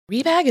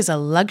Rebag is a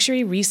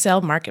luxury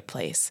resale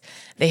marketplace.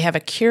 They have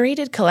a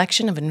curated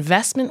collection of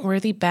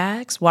investment-worthy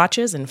bags,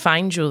 watches, and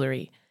fine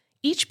jewelry.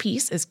 Each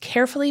piece is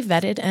carefully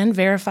vetted and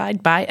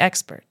verified by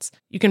experts.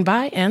 You can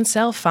buy and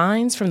sell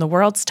finds from the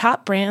world's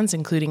top brands,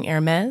 including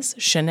Hermes,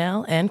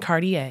 Chanel, and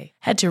Cartier.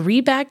 Head to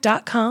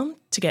Rebag.com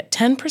to get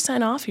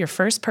 10% off your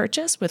first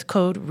purchase with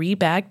code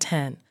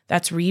REBAG10.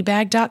 That's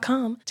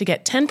Rebag.com to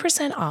get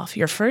 10% off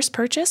your first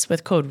purchase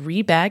with code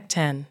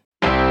REBAG10.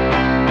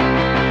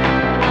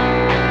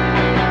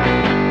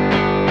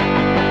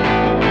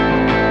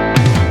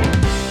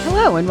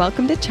 Hello and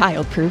welcome to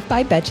Childproof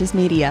by Betches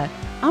Media.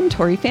 I'm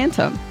Tori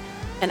Phantom.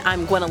 And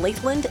I'm Gwenna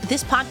Lakeland.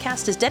 This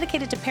podcast is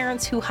dedicated to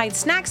parents who hide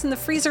snacks in the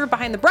freezer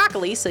behind the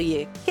broccoli so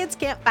your kids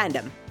can't find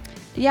them.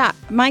 Yeah,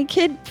 my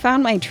kid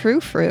found my True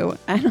Fruit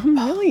and I'm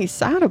really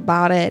sad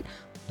about it.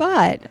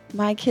 But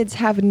my kids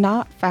have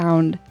not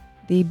found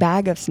the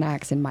bag of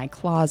snacks in my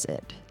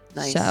closet.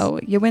 Nice. So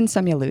you win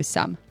some, you lose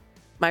some.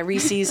 My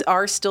Reese's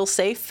are still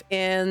safe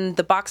in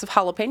the box of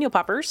jalapeno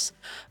poppers,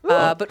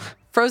 but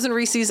frozen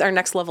Reese's are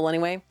next level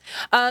anyway.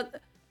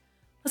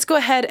 Let's go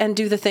ahead and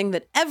do the thing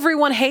that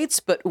everyone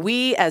hates, but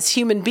we as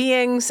human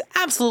beings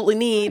absolutely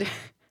need.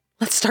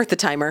 Let's start the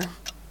timer.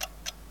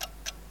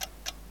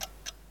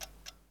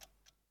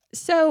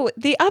 So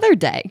the other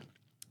day,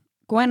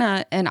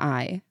 Gwenna and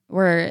I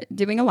were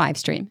doing a live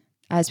stream,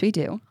 as we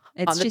do.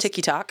 On the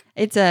TikTok.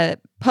 It's a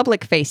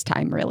public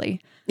FaceTime, really.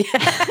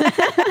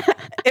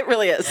 It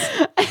really is.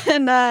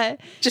 And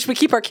just we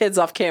keep our kids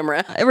off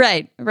camera.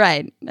 Right.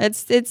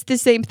 It's the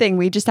same thing.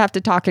 We just have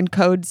to talk in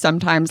code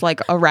sometimes,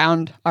 like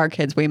around our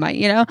kids. We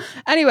might,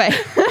 Anyway,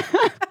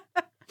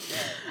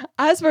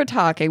 as we're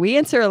talking, we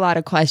answer a lot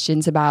of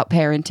questions about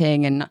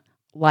parenting and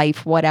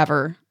life,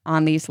 whatever,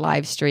 on these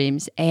live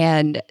streams.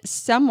 And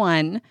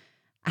someone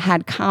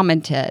had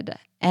commented,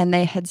 and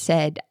they had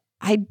said,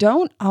 "I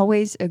don't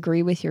always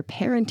agree with your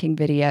parenting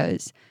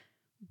videos,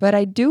 but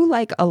I do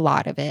like a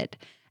lot of it."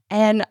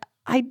 And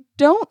I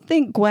don't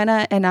think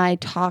Gwenna and I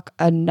talk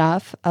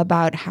enough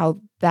about how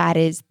that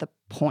is the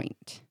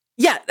point.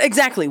 Yeah,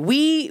 exactly.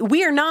 We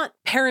are not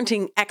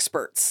parenting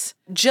experts.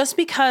 Just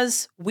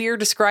because we're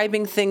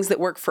describing things that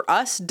work for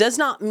us does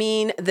not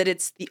mean that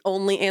it's the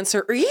only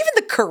answer or even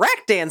the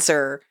correct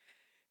answer.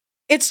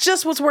 It's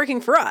just what's working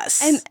for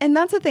us. And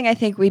that's the thing I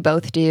think we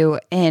both do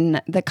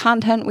in the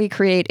content we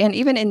create and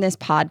even in this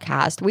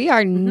podcast. We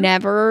are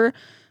never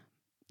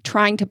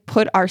trying to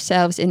put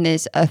ourselves in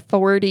this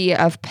authority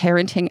of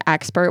parenting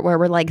expert where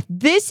we're like,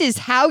 this is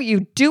how you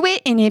do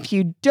it. And if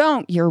you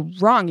don't, you're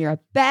wrong. You're a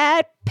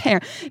bad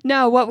parent.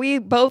 No, what we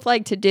both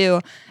like to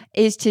do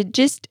is to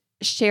just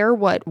share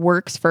what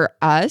works for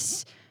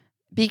us,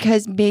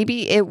 because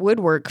maybe it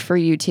would work for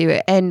you too.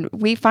 And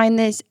we find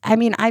this,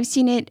 I've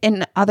seen it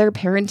in other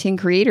parenting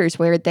creators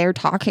where they're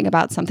talking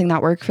about something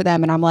that worked for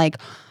them. And I'm like,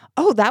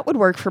 oh, that would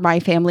work for my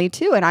family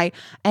too. And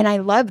I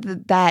love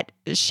that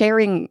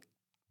sharing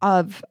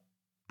of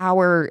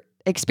our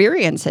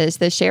experiences,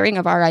 the sharing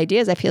of our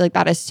ideas. I feel like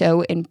that is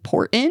so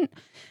important.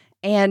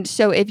 And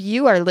so if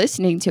you are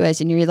listening to us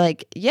and you're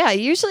like, yeah,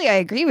 usually I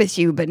agree with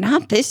you, but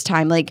not this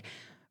time,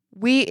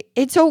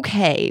 it's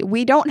okay.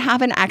 We don't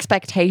have an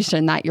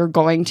expectation that you're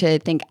going to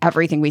think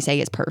everything we say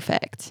is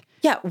perfect.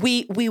 Yeah,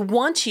 we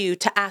want you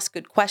to ask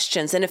good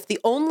questions. And if the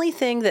only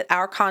thing that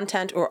our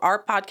content or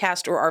our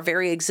podcast or our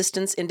very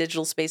existence in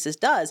digital spaces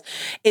does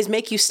is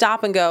make you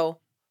stop and go,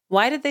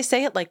 why did they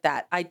say it like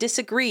that? I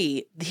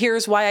disagree.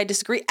 Here's why I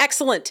disagree.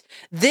 Excellent.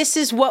 This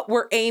is what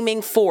we're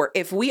aiming for.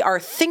 If we are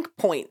think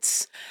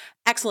points,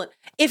 excellent.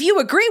 If you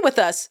agree with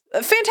us,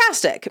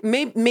 fantastic.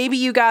 Maybe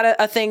you got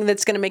a thing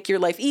that's going to make your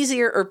life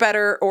easier or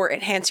better or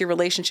enhance your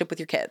relationship with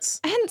your kids.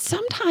 And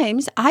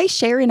sometimes I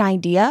share an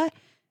idea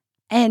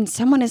and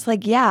someone is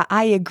like, yeah,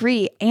 I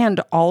agree. And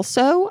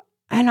also,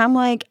 and I'm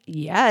like,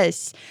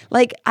 yes.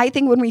 I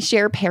think when we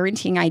share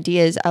parenting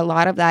ideas, a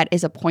lot of that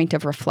is a point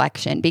of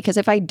reflection, because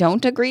if I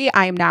don't agree,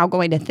 I am now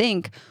going to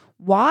think,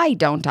 why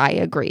don't I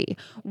agree?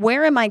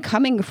 Where am I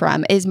coming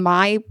from? Is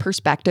my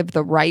perspective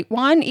the right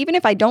one? Even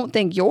if I don't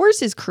think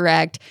yours is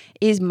correct,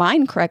 is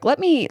mine correct? Let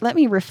me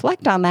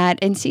reflect on that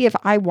and see if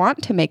I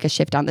want to make a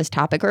shift on this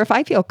topic or if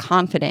I feel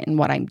confident in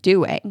what I'm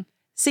doing.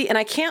 See, and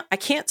I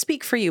can't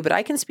speak for you, but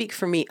I can speak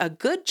for me. A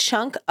good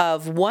chunk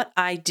of what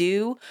I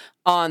do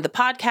on the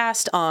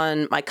podcast,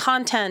 on my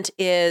content,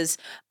 is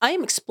I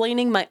am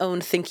explaining my own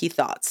thinky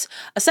thoughts.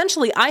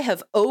 Essentially, I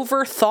have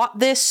overthought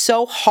this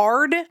so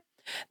hard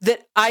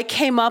that I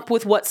came up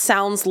with what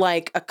sounds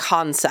like a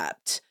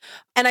concept.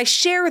 And I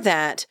share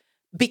that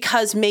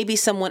because maybe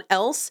someone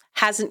else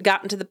hasn't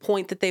gotten to the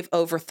point that they've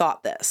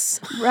overthought this.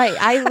 Right.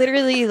 I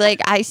literally,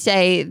 I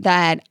say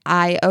that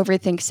I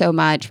overthink so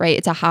much, right?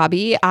 It's a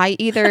hobby. I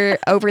either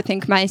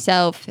overthink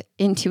myself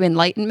into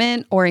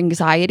enlightenment or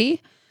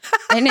anxiety.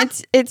 And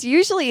it's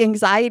usually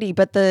anxiety,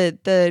 but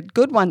the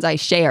good ones I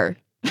share.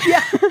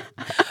 Yeah.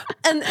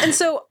 And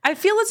so I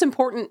feel it's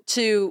important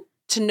to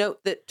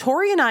note that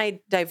Tori and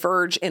I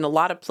diverge in a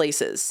lot of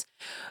places.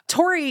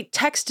 Tori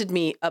texted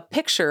me a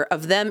picture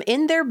of them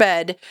in their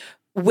bed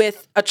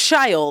with a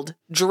child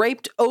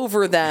draped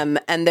over them,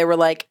 and they were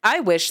like, I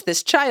wish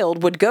this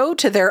child would go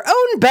to their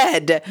own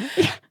bed.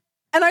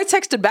 And I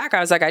texted back, I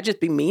was like, I'd just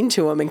be mean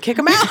to him and kick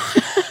him out.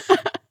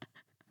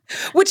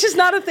 Which is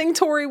not a thing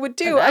Tori would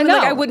do. I mean,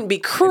 like, I wouldn't be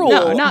cruel,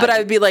 but I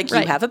would be like, you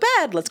have a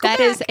bed, let's go back.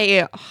 That is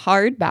a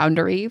hard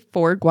boundary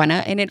for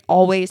Gwenna, and it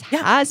always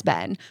has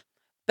been.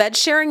 Bed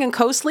sharing and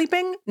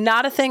co-sleeping,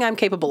 not a thing I'm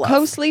capable of.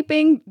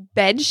 Co-sleeping,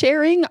 bed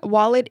sharing,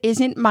 while it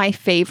isn't my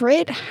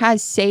favorite,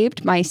 has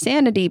saved my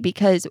sanity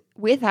because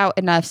without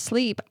enough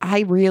sleep,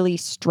 I really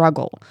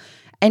struggle.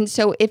 And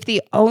so if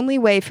the only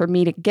way for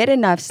me to get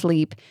enough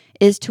sleep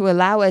is to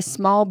allow a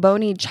small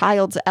bony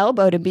child's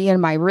elbow to be in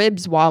my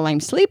ribs while I'm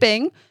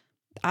sleeping,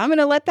 I'm going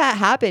to let that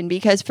happen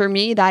because for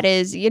me, that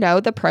is,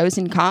 the pros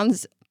and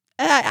cons.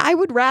 I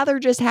would rather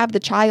just have the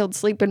child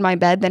sleep in my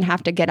bed than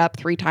have to get up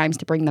 3 times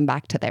to bring them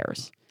back to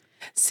theirs.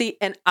 See,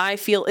 and I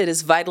feel it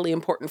is vitally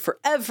important for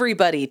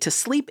everybody to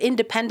sleep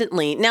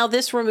independently. Now,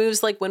 this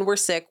removes like when we're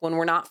sick, when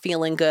we're not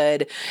feeling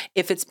good.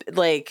 If it's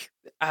like,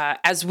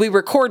 as we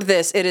record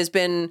this, it has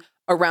been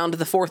around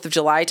the 4th of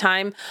July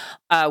time,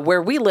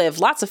 where we live,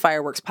 lots of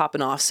fireworks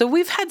popping off. So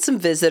we've had some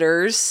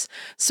visitors,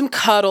 some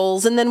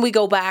cuddles, and then we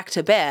go back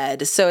to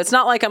bed. So it's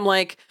not like I'm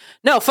like,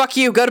 no, fuck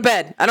you, go to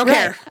bed. I don't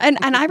care. And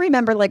I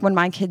remember like when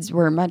my kids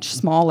were much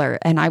smaller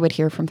and I would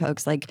hear from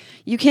folks like,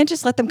 you can't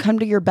just let them come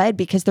to your bed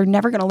because they're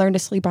never going to learn to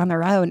sleep on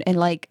their own. And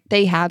like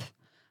they have.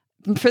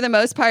 For the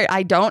most part,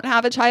 I don't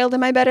have a child in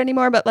my bed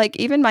anymore, but like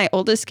even my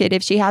oldest kid,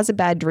 if she has a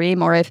bad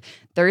dream or if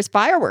there's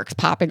fireworks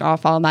popping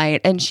off all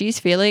night and she's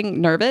feeling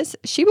nervous,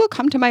 she will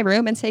come to my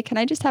room and say, can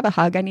I just have a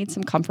hug? I need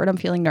some comfort. I'm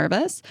feeling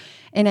nervous.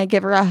 And I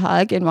give her a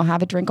hug and we'll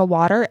have a drink of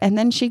water. And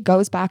then she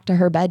goes back to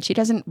her bed. She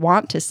doesn't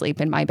want to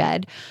sleep in my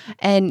bed.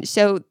 And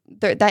so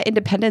that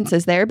independence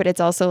is there, but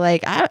it's also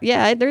like,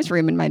 there's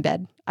room in my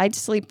bed. I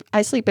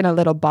sleep in a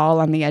little ball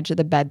on the edge of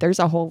the bed. There's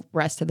a whole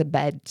rest of the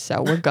bed,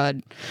 so we're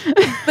good.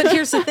 But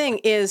here's the thing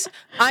is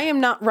I am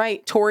not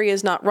right. Tori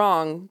is not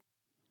wrong.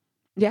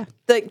 Yeah.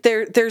 Like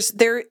there's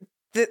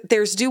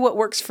do what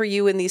works for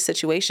you in these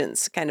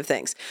situations kind of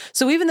things.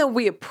 So even though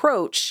we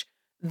approach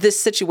this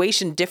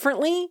situation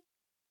differently,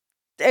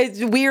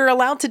 we are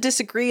allowed to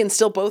disagree and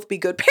still both be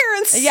good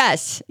parents.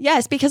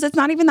 Yes, because it's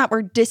not even that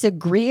we're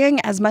disagreeing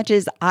as much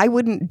as I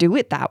wouldn't do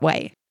it that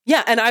way.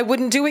 Yeah, and I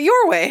wouldn't do it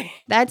your way.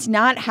 That's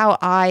not how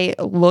I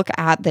look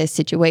at this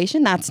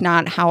situation. That's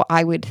not how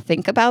I would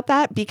think about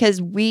that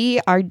because we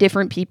are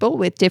different people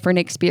with different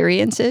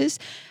experiences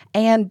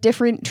and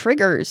different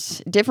triggers,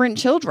 different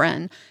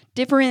children,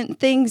 different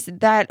things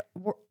that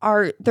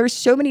there's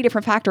so many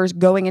different factors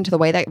going into the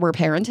way that we're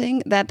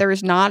parenting that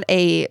there's not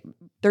a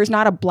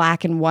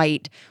black and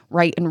white,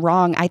 right and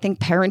wrong. I think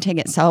parenting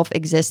itself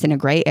exists in a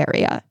gray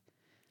area.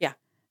 Yeah.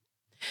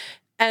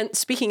 And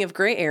speaking of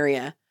gray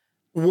area,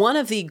 one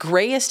of the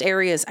grayest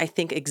areas I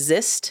think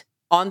exist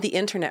on the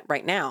internet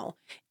right now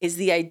is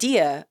the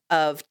idea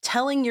of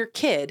telling your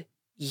kid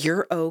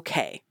you're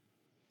okay.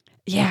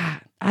 Yeah,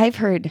 I've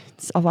heard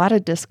a lot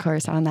of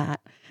discourse on that.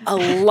 A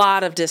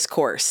lot of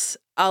discourse.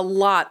 A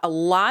lot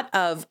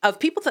of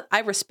people that I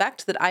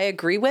respect, that I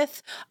agree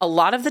with, a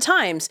lot of the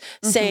times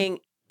saying,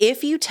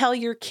 if you tell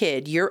your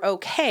kid you're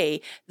okay,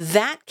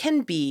 that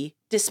can be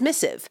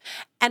dismissive.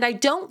 And I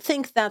don't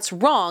think that's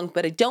wrong,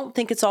 but I don't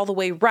think it's all the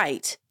way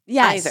right.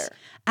 Yes, either.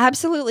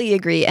 Absolutely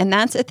agree. And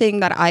that's a thing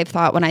that I've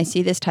thought when I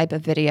see this type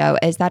of video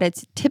is that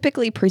it's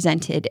typically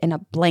presented in a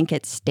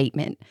blanket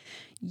statement.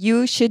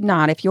 You should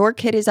not, if your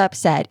kid is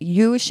upset,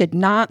 you should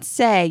not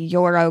say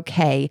you're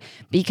okay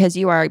because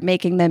you are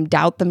making them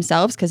doubt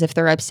themselves because if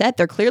they're upset,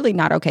 they're clearly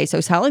not okay.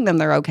 So telling them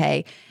they're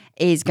okay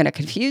is going to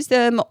confuse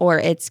them or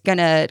it's going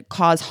to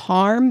cause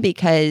harm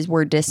because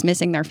we're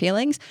dismissing their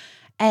feelings.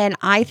 And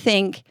I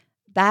think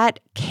that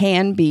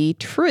can be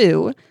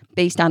true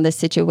based on the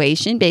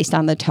situation, based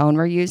on the tone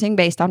we're using,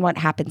 based on what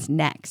happens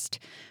next.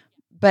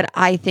 But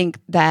I think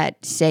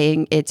that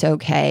saying it's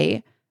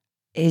okay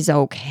is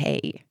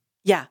okay.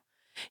 Yeah.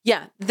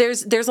 Yeah,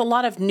 there's a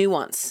lot of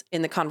nuance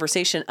in the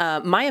conversation.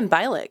 Mayim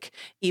Bialik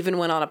even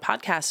went on a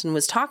podcast and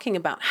was talking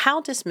about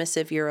how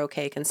dismissive you're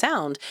okay can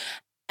sound.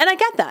 And I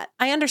get that.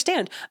 I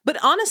understand. But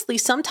honestly,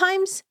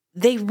 sometimes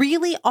they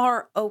really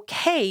are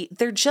okay.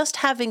 They're just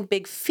having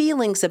big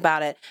feelings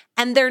about it.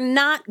 And they're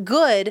not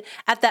good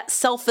at that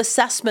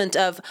self-assessment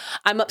of,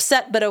 I'm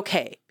upset, but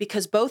okay.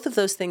 Because both of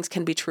those things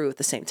can be true at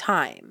the same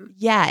time.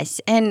 Yes.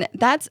 And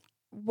that's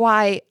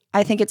why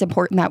I think it's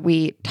important that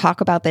we talk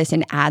about this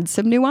and add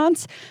some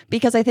nuance.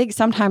 Because I think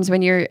sometimes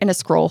when you're in a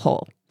scroll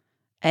hole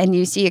and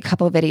you see a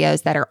couple of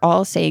videos that are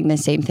all saying the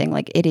same thing,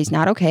 like it is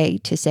not okay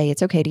to say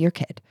it's okay to your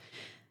kid.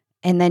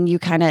 And then you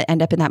kind of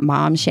end up in that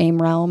mom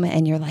shame realm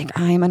and you're like,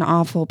 I'm an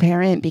awful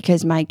parent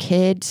because my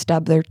kid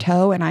stubbed their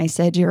toe and I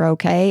said you're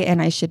okay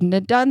and I shouldn't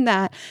have done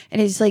that. And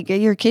it's like,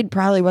 your kid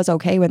probably was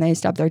okay when they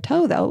stubbed their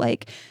toe though.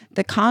 Like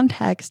the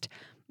context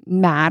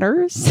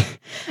matters.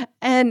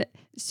 And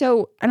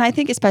I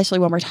think especially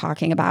when we're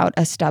talking about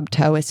a stubbed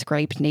toe, a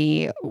scraped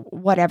knee,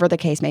 whatever the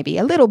case may be,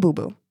 a little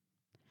boo-boo.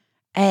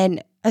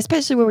 And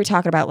especially when we're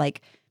talking about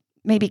like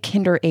maybe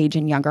kinder age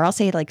and younger, I'll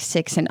say like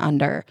 6 and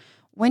under.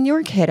 when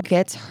your kid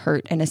gets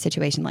hurt in a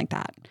situation like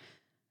that,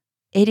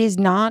 it is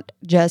not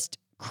just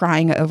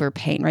crying over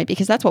pain, right?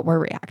 Because that's what we're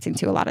reacting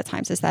to a lot of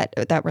times, is that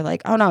we're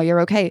like, oh no,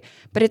 you're okay.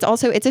 But it's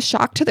a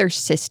shock to their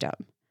system.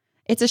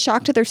 It's a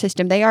shock to their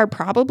system. They are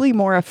probably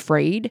more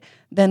afraid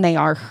than they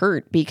are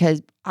hurt,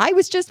 because I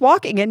was just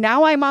walking and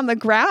now I'm on the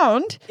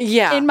ground.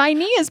 Yeah. And my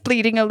knee is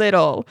bleeding a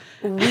little.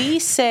 We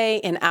say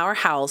in our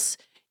house,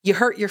 you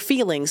hurt your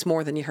feelings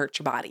more than you hurt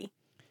your body.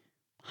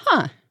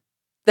 Huh.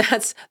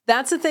 That's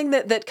the thing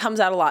that comes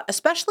out a lot,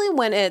 especially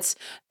when it's,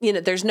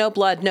 there's no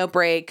blood, no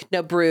break,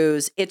 no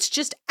bruise. It's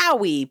just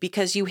owie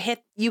because you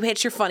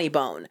hit your funny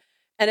bone.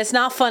 And it's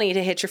not funny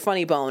to hit your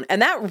funny bone.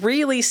 And that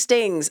really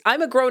stings.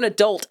 I'm a grown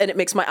adult and it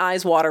makes my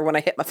eyes water when I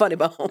hit my funny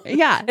bone.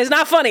 Yeah. It's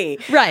not funny.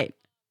 Right.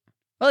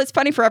 Well, it's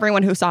funny for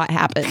everyone who saw it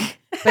happen,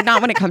 but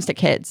not when it comes to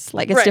kids.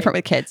 Like, it's Right. different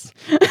with kids.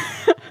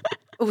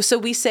 So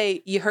we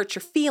say you hurt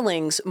your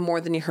feelings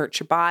more than you hurt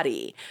your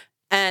body.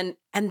 And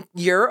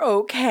you're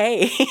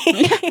okay.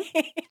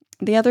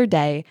 The other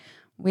day,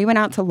 we went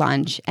out to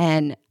lunch,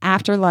 and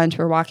after lunch,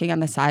 we're walking on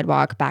the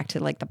sidewalk back to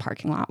like the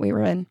parking lot we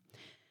were in.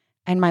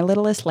 And my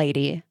littlest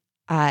lady,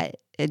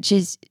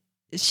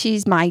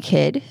 she's my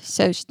kid,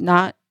 so she's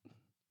not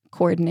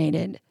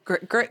coordinated.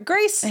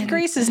 Grace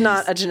is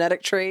not a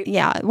genetic trait.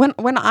 Yeah.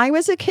 When I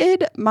was a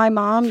kid, my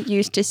mom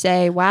used to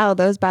say, wow,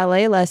 those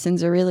ballet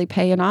lessons are really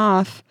paying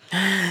off.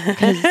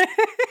 Because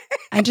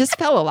I just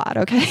fell a lot,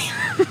 okay?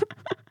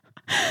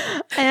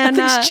 And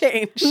Nothing's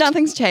changed.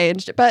 Nothing's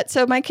changed. But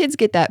so my kids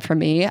get that from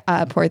me,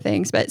 poor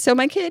things. But so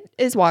my kid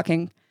is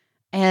walking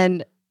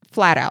and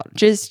flat out,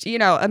 just,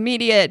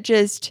 immediate,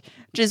 just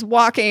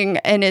walking,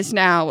 and is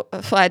now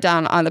flat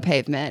down on the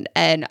pavement.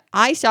 And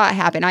I saw it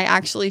happen. I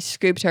actually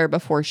scooped her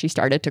before she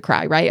started to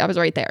cry, right? I was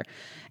right there.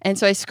 And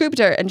so I scooped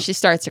her and she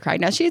starts to cry.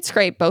 Now she had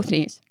scraped both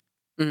knees.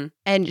 Mm-hmm.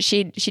 And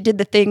she did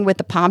the thing with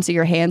the palms of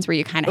your hands where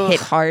you kind of hit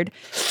hard.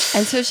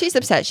 And so she's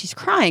upset. She's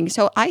crying.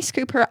 So I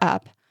scoop her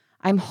up.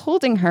 I'm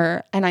holding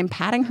her and I'm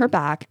patting her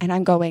back and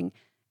I'm going,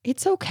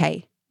 it's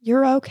okay.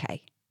 You're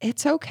okay.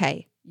 It's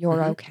okay.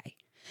 You're okay.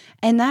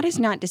 And that is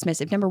not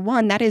dismissive. Number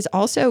one, that is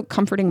also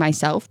comforting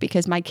myself,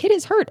 because my kid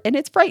is hurt and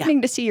it's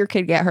frightening to see your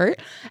kid get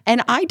hurt.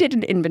 And I did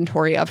an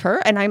inventory of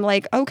her and I'm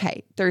like,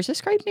 okay, there's a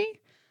scraped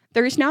knee.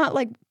 There's not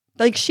like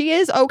she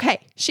is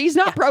okay. She's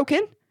not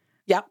broken.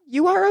 Yeah.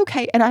 You are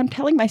okay. And I'm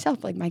telling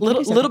myself, like, my kid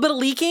is okay. Little bit of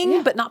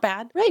leaking, but not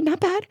bad. Right, not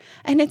bad.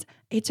 And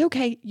it's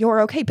okay.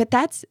 You're okay. But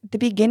that's the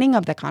beginning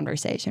of the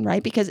conversation,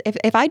 right? Because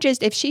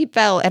if she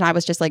fell and I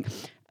was just like,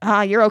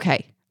 you're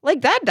okay.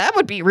 Like that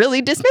would be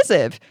really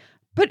dismissive.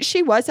 But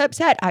she was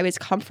upset. I was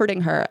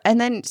comforting her. And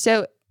then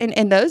so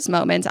in those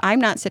moments,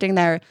 I'm not sitting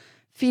there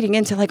feeding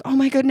into like, oh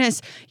my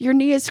goodness, your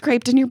knee is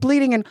scraped and you're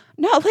bleeding. And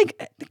no,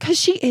 like, because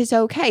she is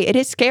okay. It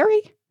is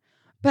scary.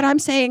 But I'm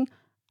saying,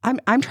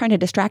 I'm trying to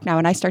distract now,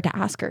 and I start to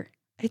ask her,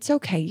 it's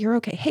okay. You're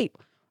okay.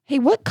 Hey,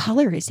 what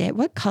color is it?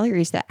 What color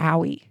is the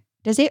owie?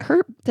 Does it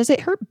hurt? Does it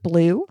hurt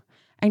blue?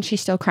 And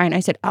she's still crying. I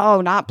said,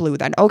 oh, not blue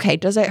then. Okay.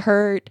 Does it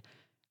hurt?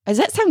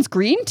 That sounds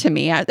green to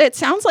me. It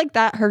sounds like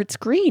that hurts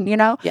green,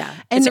 Yeah. And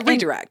it's a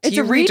redirect. It's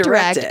a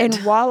redirect. And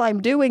while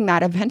I'm doing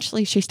that,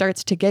 eventually she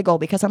starts to giggle,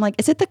 because I'm like,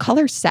 is it the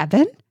color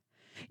 7?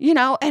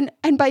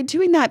 And by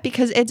doing that,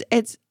 because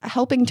it's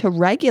helping to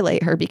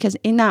regulate her, because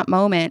in that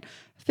moment,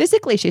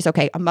 physically, she's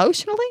okay.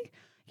 Emotionally,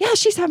 yeah,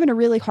 she's having a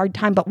really hard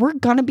time, but we're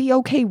going to be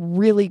okay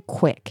really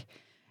quick.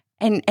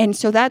 And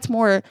so that's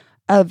more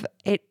of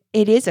it.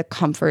 It is a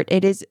comfort.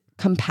 It is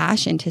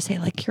compassion to say,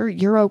 like,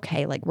 you're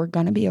okay. Like, we're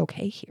going to be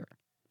okay here.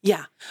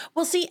 Yeah.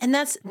 Well, see, and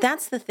that's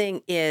the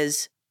thing,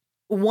 is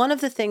one of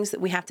the things that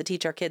we have to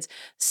teach our kids,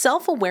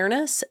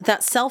 self-awareness,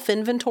 that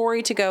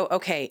self-inventory to go,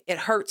 okay, it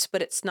hurts,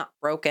 but it's not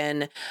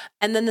broken.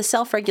 And then the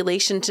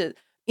self-regulation to,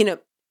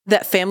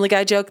 that Family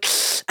Guy joke,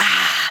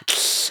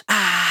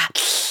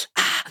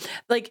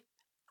 like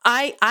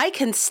I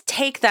can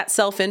take that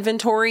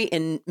self-inventory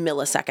in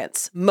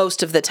milliseconds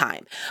most of the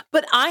time,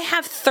 but I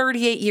have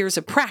 38 years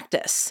of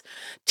practice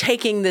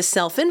taking this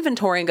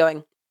self-inventory and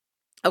going,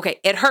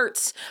 okay, it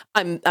hurts.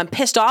 I'm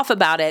pissed off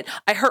about it.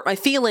 I hurt my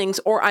feelings,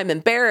 or I'm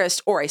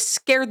embarrassed, or I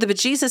scared the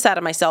bejesus out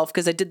of myself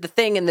because I did the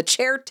thing and the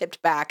chair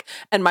tipped back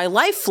and my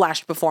life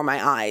flashed before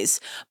my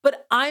eyes,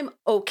 but I'm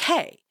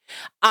okay.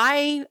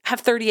 I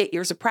have 38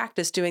 years of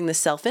practice doing the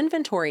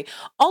self-inventory.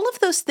 All of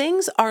those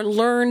things are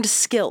learned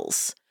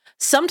skills.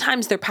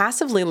 Sometimes they're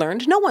passively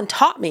learned. No one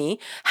taught me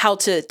how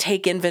to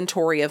take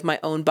inventory of my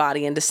own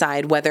body and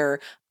decide whether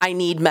I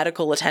need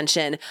medical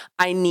attention,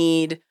 I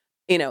need,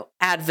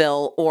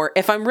 Advil, or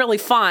if I'm really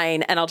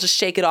fine and I'll just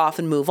shake it off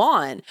and move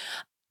on.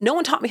 No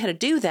one taught me how to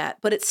do that,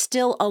 but it's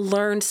still a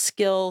learned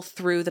skill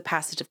through the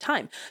passage of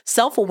time.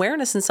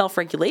 Self-awareness and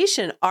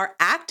self-regulation are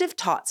active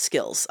taught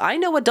skills. I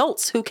know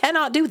adults who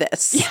cannot do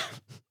this. Yeah.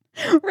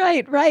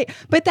 Right.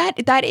 But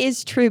that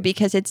is true,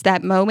 because it's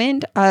that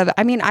moment of,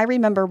 I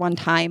remember one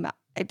time,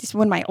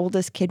 when my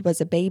oldest kid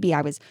was a baby,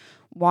 I was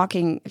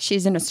walking,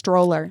 she's in a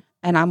stroller,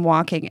 and I'm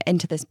walking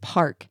into this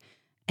park,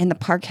 and the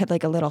park had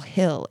like a little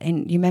hill.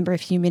 And you remember a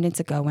few minutes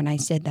ago when I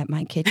said that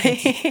my kid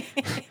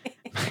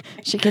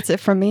she gets it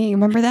from me. You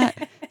remember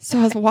that? So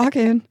I was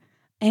walking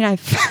and I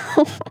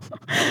fell.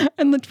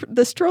 And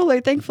the stroller,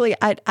 thankfully,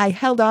 I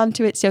held on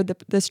to it so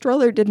the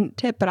stroller didn't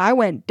tip, but I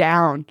went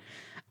down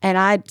and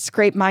I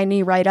scraped my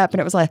knee right up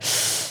and it was like,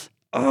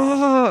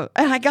 oh,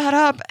 and I got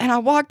up and I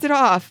walked it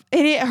off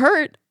and it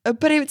hurt.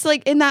 But it's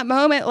like in that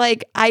moment,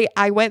 like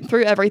I went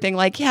through everything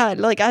like, yeah,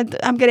 like I'm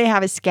going to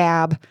have a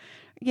scab.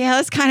 Yeah,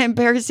 that's kind of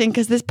embarrassing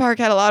because this park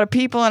had a lot of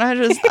people and I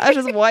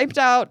just wiped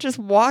out just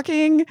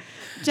walking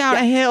down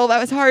a hill.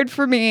 That was hard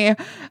for me.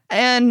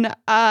 And,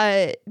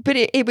 but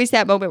it was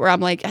that moment where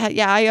I'm like,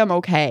 yeah, I am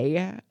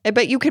okay.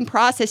 But you can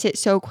process it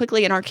so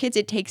quickly. And our kids,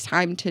 it takes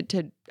time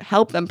to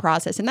help them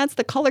process. And that's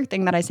the color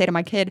thing that I say to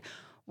my kid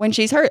when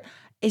she's hurt.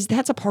 Is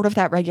that's a part of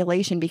that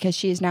regulation because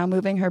she is now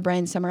moving her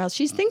brain somewhere else.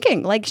 She's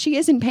thinking like she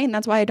is in pain.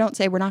 That's why I don't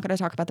say we're not going to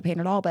talk about the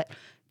pain at all, but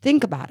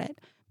think about it.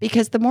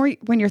 Because the more,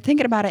 when you're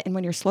thinking about it and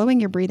when you're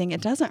slowing your breathing,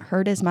 it doesn't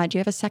hurt as much. You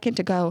have a second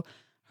to go,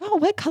 oh,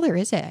 what color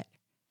is it?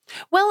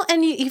 Well,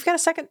 and you've got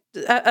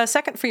a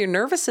second for your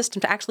nervous system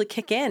to actually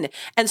kick in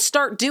and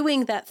start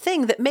doing that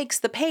thing that makes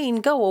the pain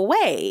go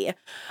away,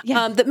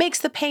 that makes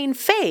the pain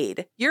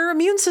fade. Your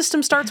immune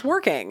system starts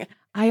working.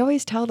 I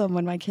always tell them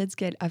when my kids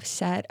get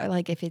upset, or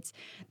like if it's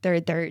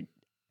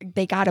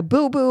they got a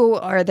boo-boo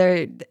or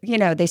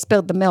they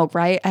spilled the milk,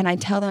 right? And I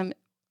tell them,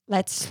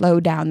 let's slow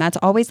down. That's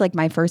always like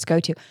my first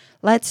go-to.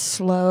 Let's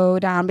slow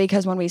down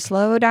because when we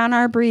slow down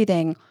our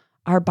breathing,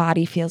 our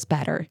body feels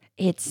better.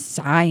 It's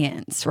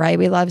science, right?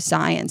 We love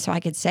science. So I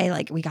could say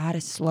like, we got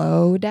to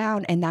slow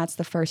down. And that's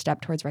the first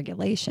step towards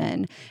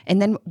regulation. And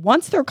then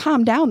once they're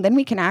calmed down, then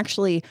we can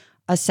actually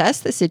assess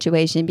the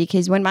situation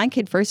because when my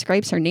kid first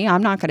scrapes her knee,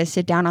 I'm not going to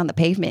sit down on the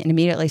pavement and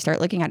immediately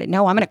start looking at it.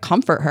 No, I'm going to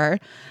comfort her,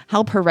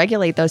 help her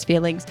regulate those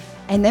feelings.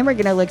 And then we're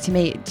going to look to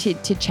me to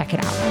check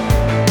it out.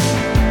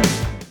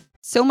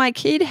 So my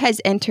kid has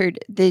entered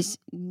this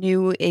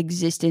new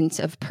existence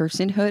of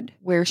personhood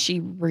where she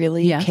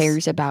really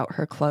cares about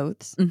her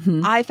clothes.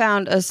 Mm-hmm. I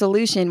found a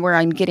solution where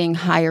I'm getting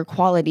higher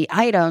quality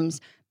items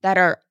that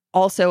are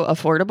also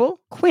affordable.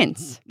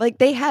 Quince. Like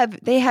they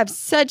have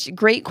such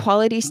great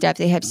quality stuff.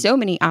 They have so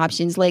many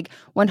options, like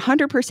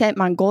 100%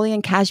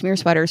 Mongolian cashmere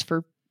sweaters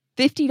for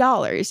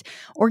 $50,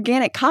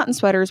 organic cotton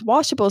sweaters,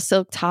 washable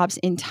silk tops,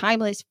 and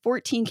timeless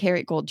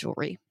 14-karat gold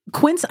jewelry.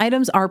 Quince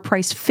items are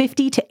priced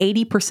 50 to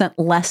 80%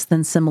 less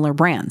than similar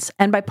brands.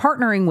 And by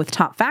partnering with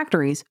top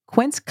factories,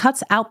 Quince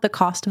cuts out the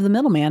cost of the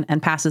middleman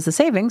and passes the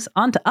savings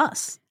on to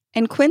us.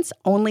 And Quince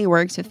only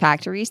works with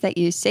factories that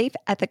use safe,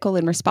 ethical,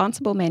 and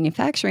responsible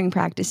manufacturing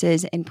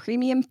practices and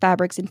premium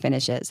fabrics and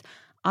finishes.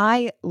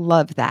 I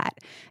love that.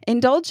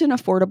 Indulge in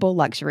affordable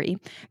luxury.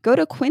 Go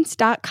to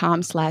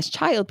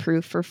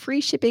quince.com/childproof for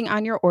free shipping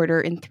on your order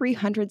and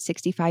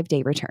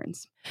 365-day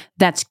returns.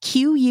 That's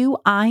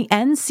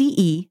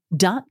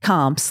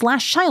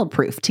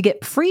QUINCE.com/childproof to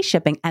get free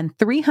shipping and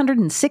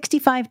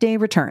 365-day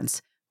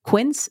returns.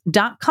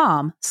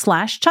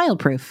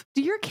 Quince.com/childproof.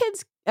 Do your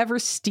kids ever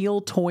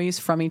steal toys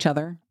from each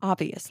other?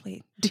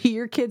 Obviously. Do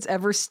your kids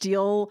ever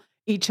steal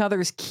each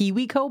other's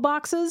KiwiCo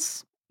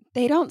boxes?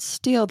 They don't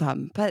steal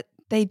them, but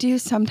they do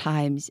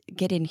sometimes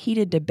get in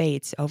heated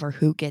debates over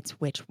who gets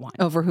which one.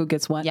 Over who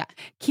gets what? Yeah.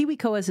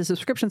 KiwiCo is a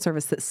subscription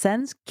service that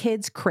sends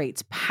kids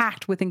crates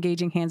packed with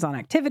engaging hands-on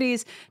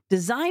activities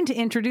designed to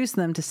introduce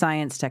them to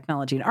science,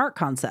 technology, and art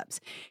concepts.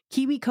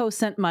 KiwiCo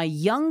sent my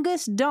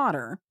youngest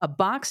daughter a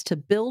box to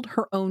build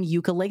her own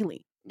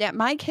ukulele. Yeah,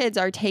 my kids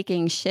are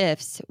taking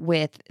shifts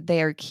with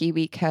their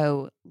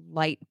KiwiCo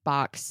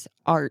Lightbox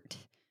art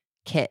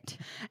kit.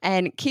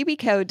 And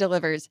KiwiCo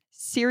delivers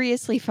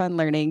seriously fun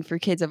learning for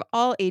kids of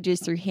all ages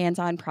through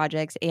hands-on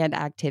projects and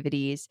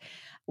activities.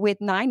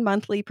 With 9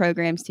 monthly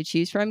programs to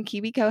choose from,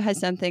 KiwiCo has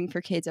something for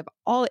kids of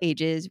all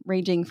ages,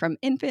 ranging from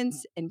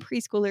infants and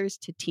preschoolers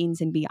to teens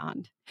and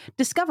beyond.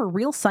 Discover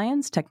real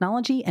science,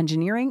 technology,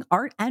 engineering,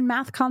 art, and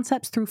math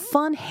concepts through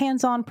fun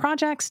hands-on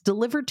projects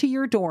delivered to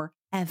your door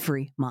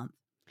every month.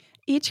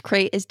 Each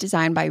crate is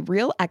designed by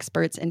real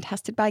experts and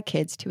tested by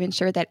kids to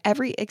ensure that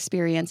every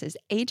experience is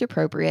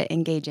age-appropriate,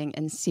 engaging,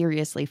 and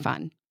seriously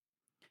fun.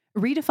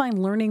 Redefine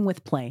learning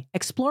with play.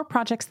 Explore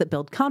projects that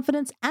build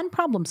confidence and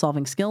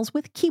problem-solving skills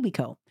with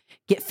KiwiCo.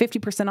 Get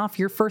 50% off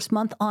your first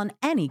month on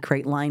any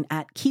crate line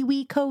at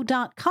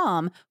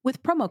kiwico.com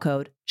with promo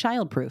code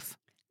CHILDPROOF.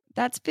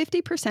 That's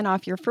 50%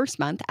 off your first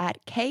month at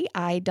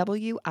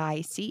kiwico.com,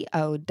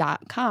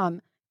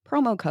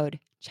 promo code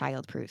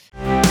CHILDPROOF.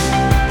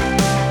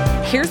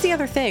 Here's the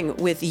other thing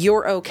with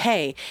You're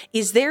Okay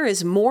is there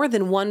is more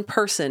than one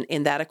person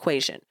in that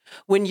equation.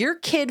 When your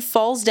kid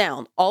falls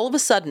down all of a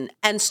sudden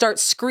and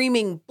starts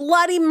screaming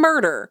bloody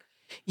murder,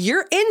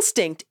 your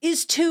instinct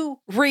is to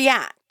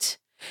react.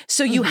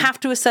 So you have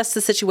to assess the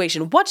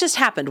situation. What just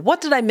happened?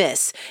 What did I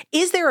miss?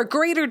 Is there a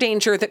greater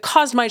danger that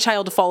caused my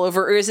child to fall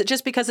over, or is it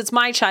just because it's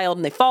my child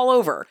and they fall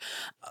over?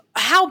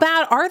 How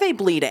bad are they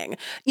bleeding?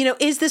 You know,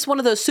 is this one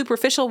of those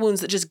superficial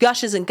wounds that just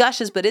gushes and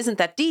gushes but isn't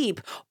that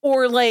deep?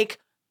 Or like,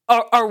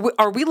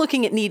 are we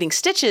looking at needing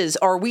stitches?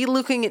 Are we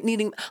looking at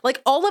needing,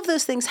 like, all of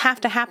those things have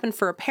to happen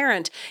for a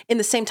parent in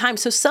the same time.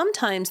 So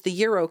sometimes the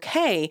You're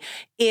Okay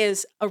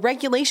is a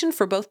regulation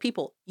for both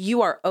people.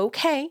 You are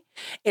okay.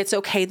 It's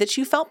okay that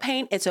you felt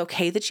pain. It's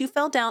okay that you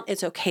fell down.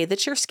 It's okay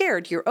that you're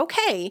scared. You're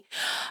okay.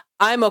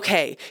 I'm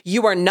okay.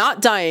 You are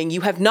not dying.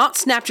 You have not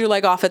snapped your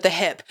leg off at the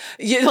hip.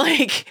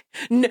 You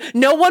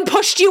no one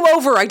pushed you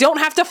over. I don't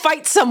have to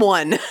fight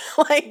someone.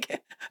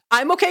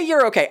 I'm okay.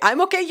 You're okay. I'm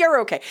okay. You're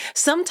okay.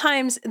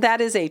 Sometimes that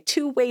is a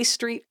two-way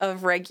street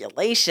of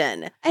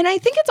regulation. And I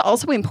think it's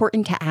also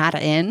important to add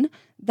in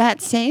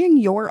that saying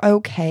you're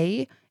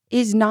okay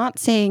is not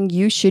saying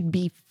you should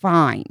be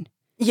fine.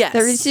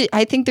 Yes.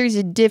 I think there's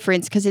a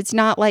difference, because it's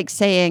not like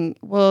saying,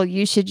 well,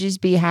 you should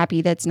just be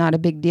happy. That's not a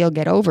big deal.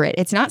 Get over it.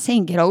 It's not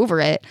saying get over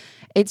it.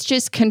 It's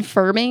just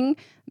confirming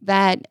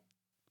that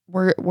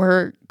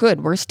we're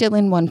good. We're still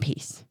in one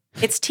piece.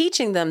 It's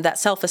teaching them that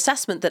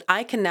self-assessment that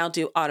I can now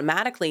do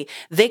automatically.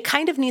 They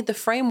kind of need the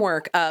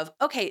framework of,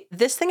 okay,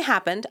 this thing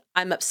happened.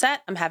 I'm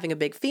upset. I'm having a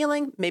big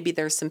feeling. Maybe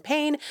there's some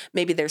pain.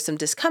 Maybe there's some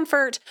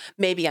discomfort.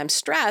 Maybe I'm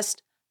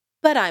stressed,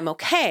 but I'm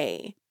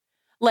okay.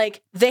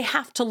 They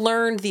have to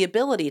learn the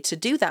ability to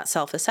do that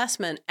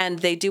self-assessment, and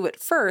they do it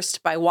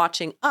first by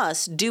watching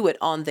us do it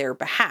on their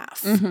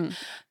behalf. Mm-hmm.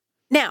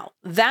 Now,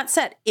 that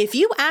said, if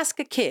you ask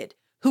a kid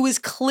who is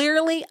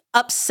clearly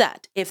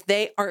upset if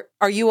they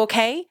are you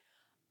okay?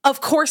 Of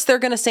course, they're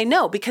going to say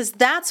no, because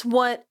that's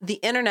what the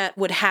internet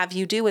would have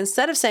you do.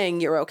 Instead of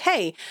saying you're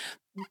okay,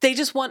 they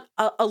just want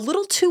a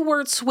little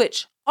 2-word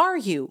switch. Are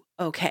you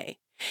okay?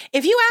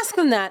 If you ask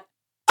them that,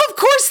 of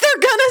course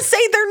they're going to say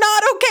they're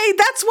not okay.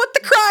 That's what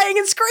the crying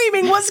and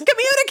screaming was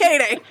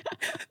communicating.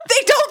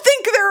 They don't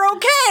think they're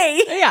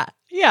okay.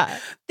 Yeah.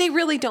 They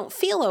really don't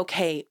feel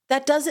okay.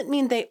 That doesn't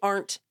mean they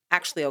aren't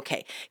actually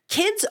okay.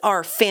 Kids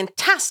are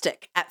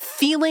fantastic at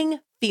feeling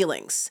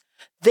feelings.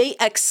 They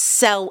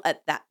excel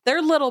at that.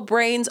 Their little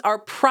brains are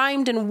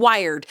primed and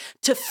wired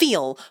to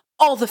feel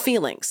all the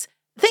feelings.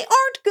 They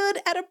aren't good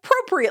at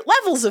appropriate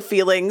levels of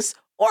feelings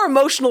or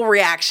emotional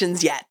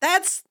reactions yet.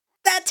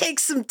 That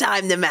takes some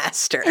time to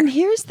master. And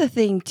here's the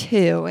thing,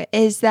 too,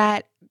 is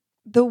that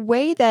the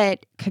way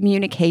that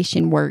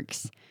communication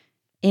works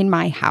in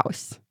my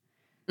house,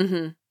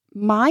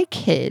 my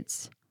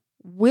kids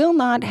will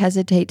not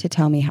hesitate to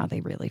tell me how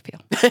they really feel.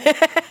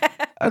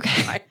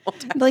 Okay.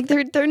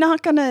 They're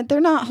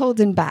not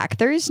holding back.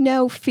 There's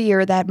no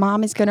fear that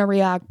mom is going to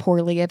react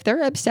poorly. If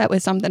they're upset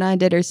with something I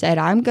did or said,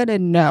 I'm going to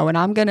know, and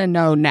I'm going to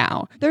know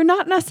now. They're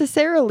not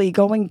necessarily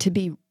going to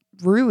be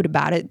rude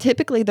about it.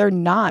 Typically they're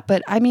not.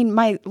 But I mean,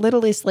 my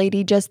littlest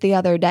lady just the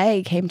other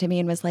day came to me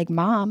and was like,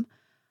 Mom,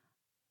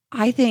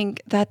 I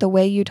think that the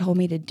way you told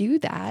me to do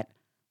that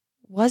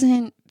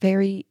wasn't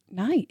very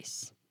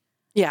nice.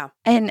 Yeah.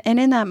 And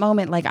in that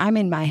moment, I'm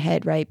in my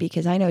head, right?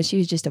 Because I know she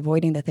was just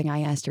avoiding the thing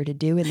I asked her to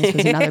do. And this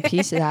was another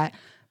piece of that.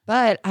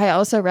 But I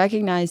also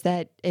recognize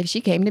that if she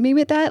came to me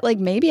with that,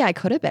 maybe I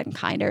could have been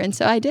kinder. And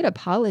so I did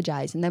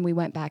apologize. And then we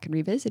went back and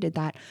revisited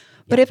that. Yeah.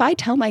 But if I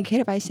tell my kid,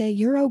 if I say,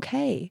 you're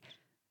okay,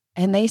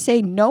 and they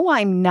say, no,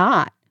 I'm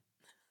not.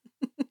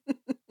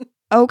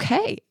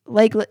 Okay.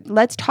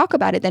 Let's talk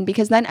about it then.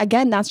 Because then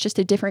again, that's just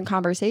a different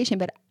conversation.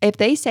 But if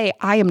they say,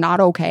 I am not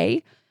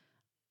okay,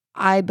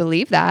 I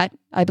believe that.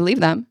 I believe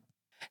them.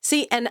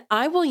 See, and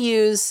I will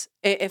use,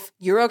 if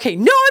you're okay,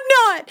 no,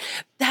 I'm not.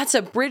 That's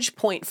a bridge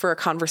point for a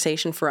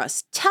conversation for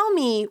us. Tell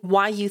me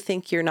why you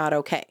think you're not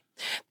okay.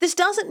 This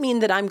doesn't mean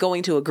that I'm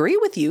going to agree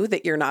with you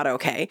that you're not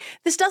okay.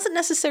 This doesn't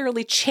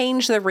necessarily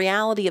change the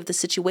reality of the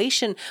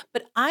situation,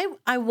 but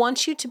I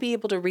want you to be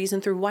able to reason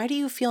through, why do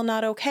you feel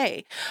not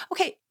okay?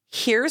 Okay,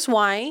 here's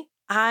why.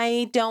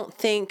 I don't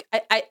think,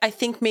 I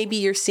think maybe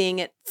you're seeing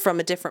it from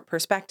a different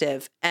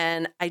perspective,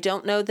 and I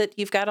don't know that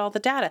you've got all the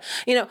data.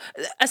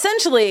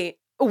 Essentially,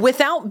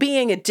 without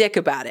being a dick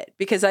about it,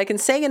 because I can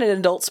say in an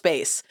adult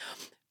space,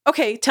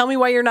 okay, tell me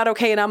why you're not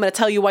okay, and I'm going to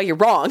tell you why you're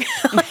wrong.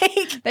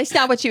 That's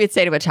not what you would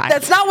say to a child.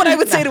 That's not what I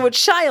would say to a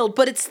child,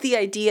 but it's the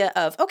idea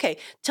of, okay,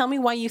 tell me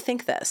why you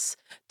think this.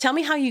 Tell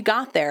me how you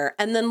got there,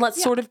 and then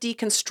let's sort of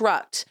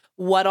deconstruct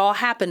what all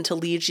happened to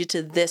lead you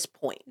to this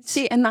point.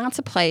 See, and that's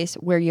a place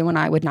where you and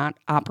I would not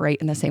operate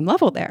in the same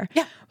level there.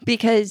 Yeah.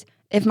 Because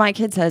if my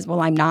kid says, well,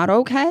 I'm not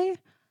okay,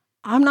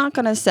 I'm not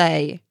going to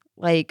say,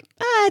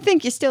 I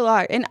think you still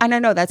are. And I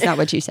know that's not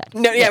what you said.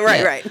 No, yeah,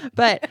 right.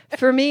 But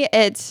for me,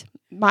 it's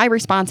my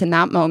response in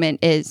that moment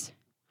is,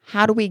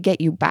 how do we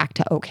get you back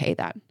to okay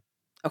then?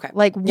 Okay.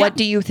 What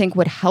do you think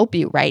would help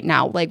you right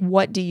now?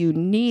 What do you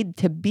need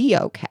to be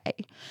okay?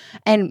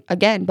 And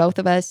again, both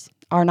of us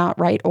are not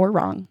right or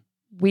wrong.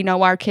 We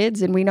know our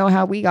kids and we know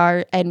how we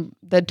are. And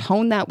the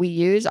tone that we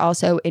use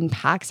also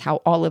impacts how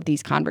all of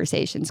these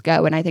conversations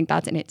go. And I think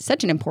that's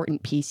such an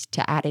important piece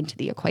to add into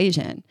the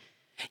equation.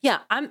 Yeah,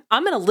 I'm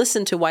going to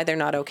listen to why they're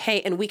not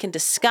okay. And we can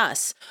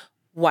discuss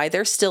why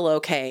they're still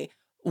okay,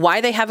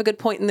 why they have a good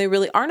point and they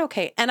really aren't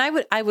okay. And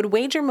I would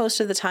wager most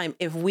of the time,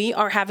 if we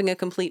are having a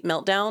complete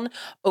meltdown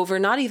over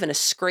not even a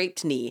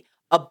scraped knee,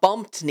 a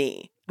bumped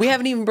knee, we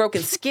haven't even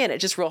broken skin,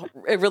 it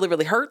really,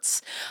 really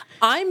hurts.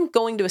 I'm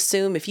going to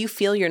assume if you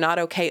feel you're not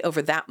okay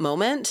over that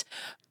moment,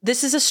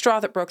 this is a straw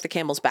that broke the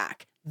camel's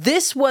back.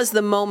 This was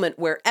the moment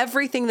where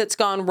everything that's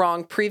gone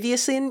wrong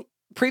previously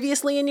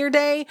previously in your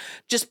day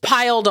just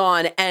piled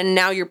on, and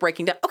now you're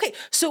breaking down. Okay,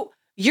 so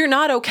you're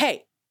not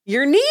okay.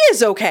 Your knee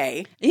is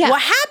okay. Yeah.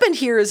 What happened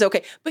here is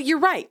okay. But you're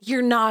right.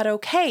 You're not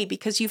okay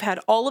because you've had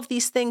all of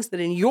these things that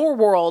in your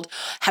world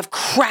have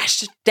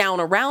crashed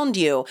down around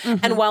you.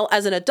 And while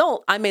as an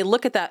adult, I may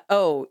look at that,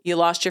 oh, you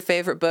lost your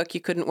favorite book.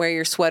 You couldn't wear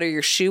your sweater.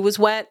 Your shoe was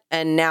wet.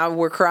 And now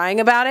we're crying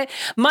about it.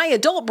 My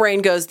adult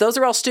brain goes, those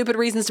are all stupid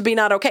reasons to be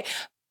not okay.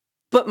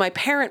 But my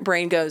parent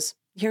brain goes,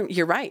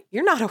 you're right.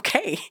 You're not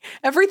okay.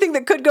 Everything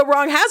that could go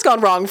wrong has gone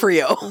wrong for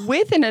you.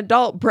 With an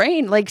adult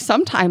brain, like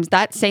sometimes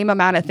that same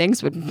amount of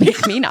things would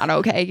make me not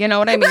okay. You know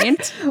what I mean?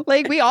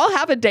 Like we all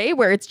have a day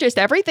where it's just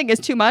everything is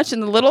too much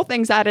and the little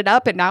things added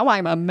up and now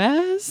I'm a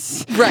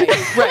mess. Right.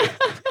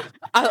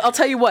 I'll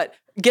tell you what,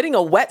 getting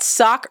a wet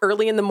sock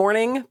early in the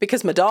morning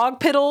because my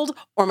dog piddled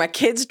or my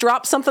kids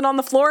dropped something on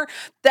the floor,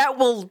 that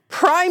will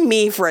prime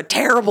me for a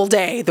terrible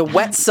day, the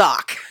wet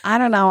sock. I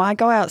don't know. I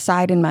go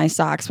outside in my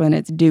socks when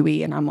it's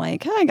dewy and I'm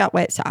like, I got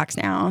wet socks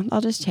now. I'll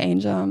just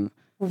change them.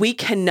 We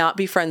cannot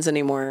be friends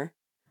anymore.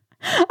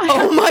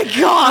 Oh my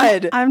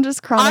God. I'm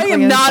just I chronically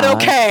am not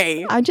inside.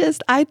 okay.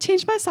 I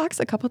change my socks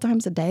a couple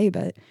times a day,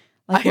 but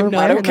like, I am we're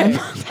not wearing okay.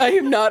 them. I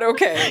am not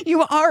okay.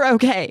 You are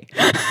okay.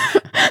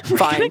 We're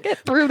Fine. gonna get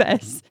through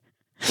this.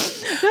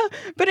 No,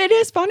 but it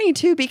is funny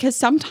too, because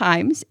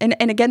sometimes, and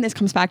again, this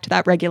comes back to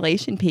that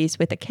regulation piece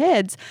with the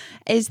kids,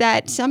 is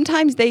that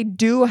sometimes they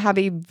do have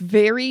a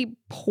very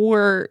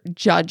poor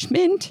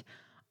judgment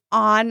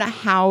on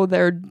how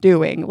they're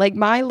doing. Like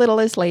my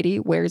littlest lady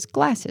wears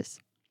glasses.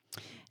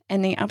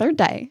 And the other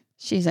day,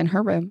 she's in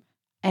her room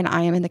and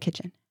I am in the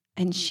kitchen.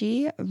 And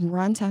she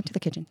runs out to the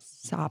kitchen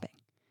sobbing.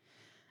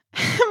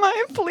 Am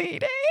I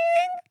bleeding?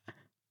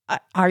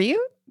 Are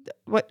you?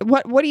 What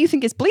do you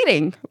think is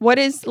bleeding? What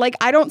is, like,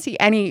 I don't see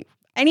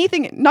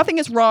anything, nothing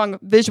is wrong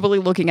visually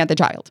looking at the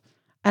child.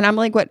 And I'm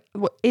like, what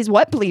is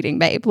bleeding,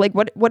 babe? Like,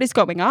 what is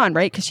going on,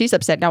 right? Because she's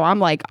upset. Now I'm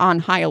like on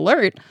high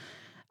alert.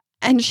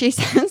 And she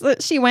says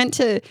that she went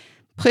to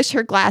push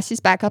her glasses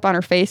back up on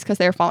her face because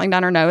they were falling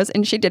down her nose.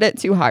 And she did it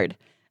too hard.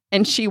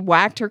 And she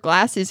whacked her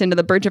glasses into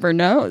the bridge of her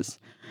nose.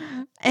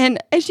 And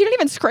she didn't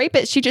even scrape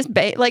it. She just,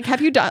 like,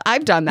 have you done,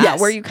 I've done that, Yes,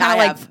 where you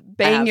kind of like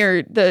bang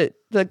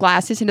the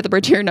glasses into the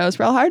bridge of your nose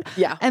real hard.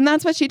 Yeah. And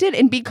that's what she did.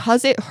 And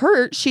because it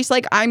hurt, she's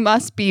like, I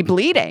must be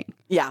bleeding.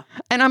 Yeah.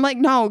 And I'm like,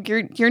 no,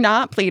 you're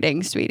not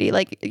bleeding, sweetie.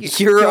 Like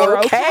You're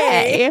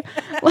okay.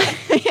 Like,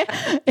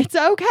 it's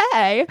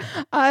okay.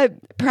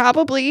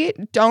 Probably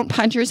don't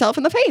punch yourself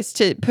in the face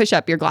to push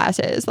up your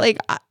glasses. Like,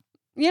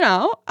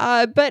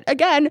 but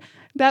again,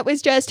 that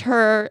was just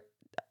her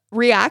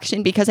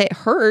reaction because it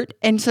hurt.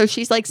 And so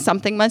she's like,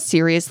 something must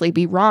seriously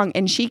be wrong.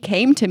 And she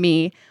came to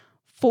me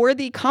for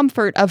the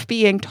comfort of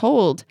being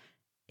told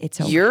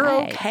it's okay. You're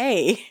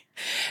okay.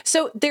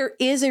 So there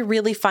is a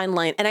really fine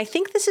line. And I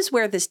think this is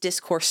where this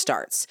discourse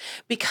starts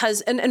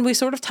because, and we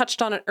sort of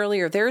touched on it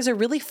earlier, there is a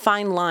really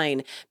fine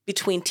line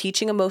between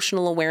teaching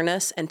emotional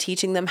awareness and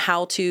teaching them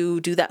how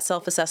to do that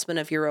self-assessment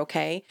of you're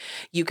okay.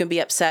 You can be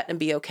upset and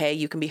be okay.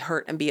 You can be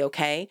hurt and be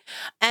okay.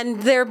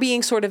 And there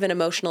being sort of an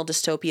emotional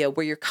dystopia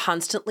where you're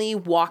constantly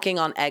walking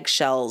on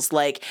eggshells.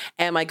 Like,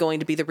 am I going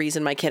to be the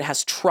reason my kid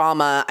has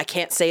trauma? I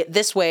can't say it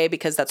this way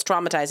because that's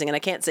traumatizing. And I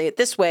can't say it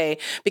this way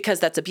because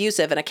that's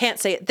abusive. And I can't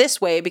say it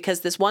this way because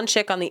this one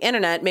chick on the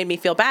internet made me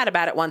feel bad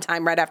about it one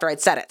time right after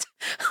I'd said it.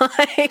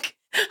 Like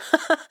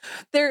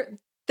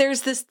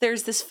there's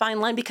this fine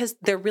line because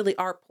there really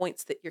are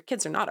points that your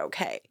kids are not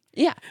okay.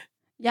 Yeah.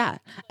 Yeah.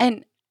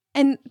 And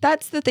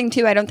that's the thing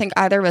too. I don't think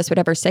either of us would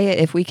ever say it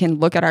if we can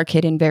look at our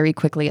kid and very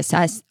quickly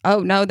assess, oh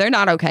no, they're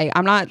not okay.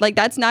 I'm not, like,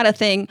 that's not a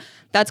thing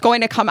that's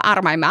going to come out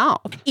of my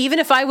mouth. Even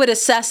if I would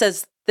assess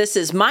as this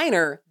is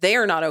minor, they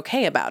are not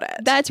okay about it.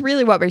 That's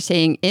really what we're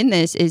saying in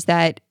this, is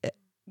that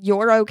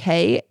you're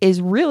okay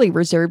is really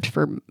reserved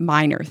for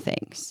minor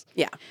things.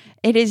 Yeah.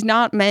 It is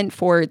not meant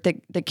for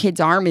the kid's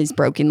arm is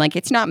broken. Like,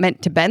 it's not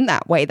meant to bend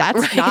that way. That's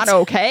Right. not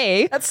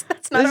okay. That's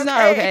not okay.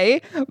 Not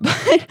okay.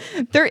 But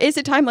there is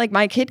a time, like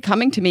my kid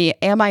coming to me,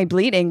 am I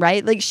bleeding,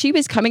 right? Like, she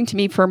was coming to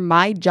me for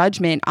my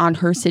judgment on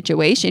her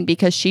situation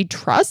because she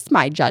trusts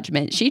my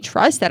judgment. She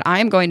trusts that I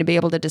am going to be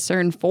able to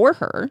discern for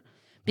her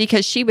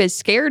because she was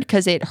scared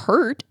because it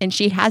hurt and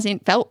she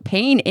hasn't felt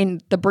pain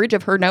in the bridge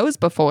of her nose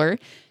before.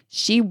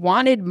 She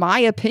wanted my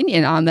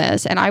opinion on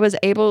this, and I was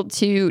able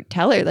to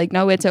tell her, like,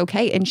 no, it's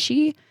okay. And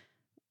she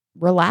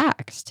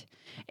relaxed.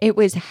 It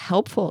was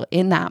helpful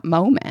in that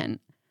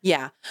moment.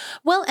 Yeah.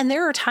 Well, and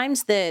there are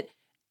times that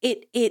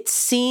it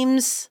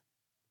seems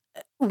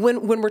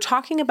when we're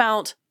talking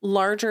about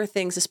larger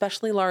things,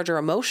 especially larger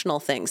emotional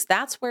things,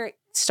 that's where it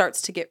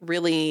starts to get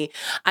really,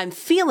 I'm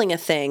feeling a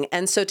thing.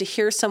 And so to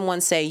hear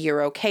someone say,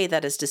 you're okay,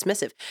 that is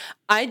dismissive.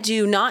 I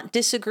do not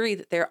disagree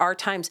that there are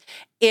times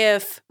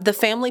if the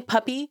family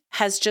puppy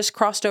has just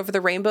crossed over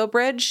the rainbow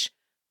bridge,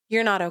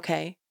 you're not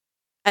okay.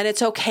 And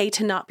it's okay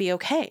to not be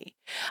okay.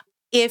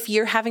 If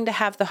you're having to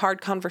have the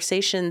hard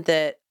conversation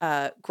that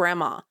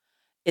grandma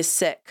is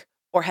sick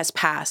or has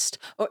passed,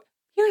 or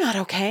you're not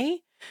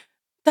okay.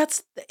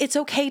 it's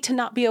okay to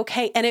not be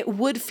okay. And it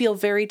would feel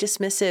very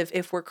dismissive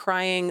if we're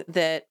crying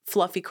that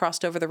Fluffy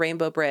crossed over the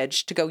rainbow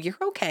bridge to go, you're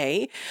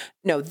okay.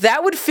 No,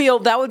 that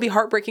would be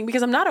heartbreaking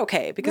because I'm not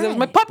okay because it was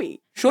my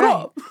puppy. Shut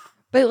up.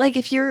 But like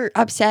if you're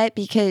upset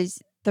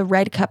because the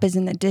red cup is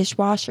in the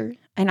dishwasher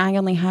and I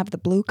only have the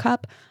blue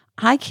cup,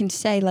 I can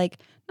say like,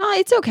 no,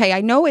 it's okay.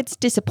 I know it's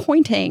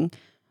disappointing,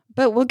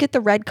 but we'll get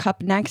the red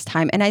cup next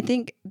time. And I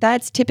think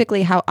that's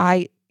typically how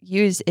I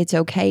use it's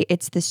okay.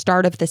 It's the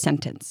start of the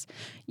sentence.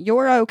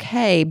 You're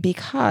okay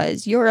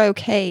because you're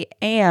okay.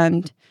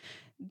 And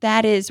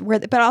that is where,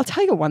 but I'll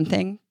tell you one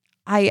thing.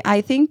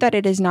 I think that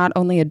it is not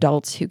only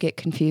adults who get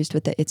confused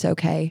with the it's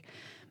okay.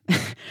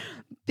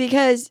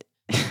 Because,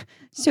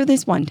 so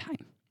this one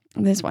time,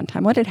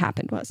 what had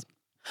happened was.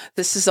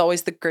 This is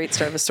always the great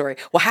start of a story.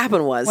 What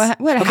happened was.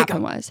 What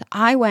happened was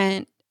I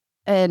went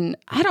and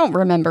I don't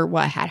remember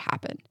what had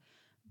happened,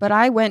 but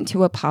I went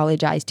to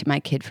apologize to my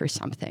kid for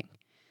something.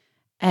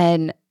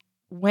 And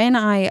when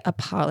I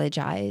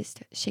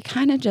apologized, she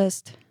kind of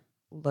just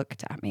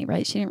looked at me,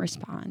 right? She didn't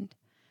respond.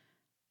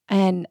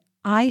 And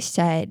I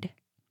said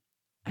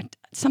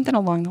something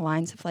along the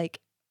lines of like,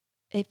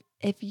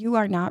 if you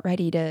are not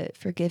ready to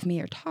forgive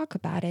me or talk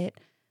about it,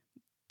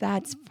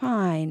 that's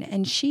fine.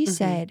 And she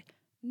said,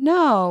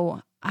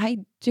 no,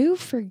 I do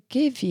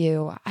forgive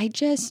you.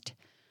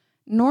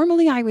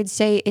 Normally I would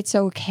say it's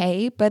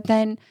okay. But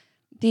then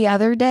the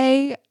other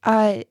day,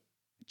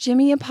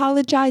 Jimmy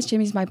apologized.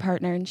 Jimmy's my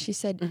partner. And she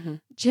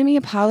said, Jimmy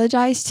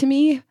apologized to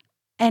me.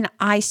 And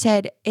I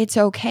said, it's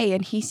okay.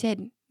 And he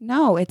said,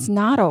 no, it's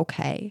not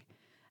okay.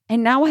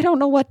 And now I don't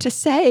know what to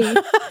say.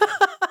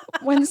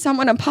 When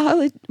someone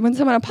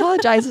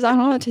apologizes, I don't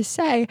know what to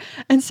say.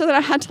 And so then I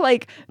had to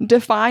like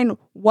define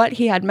what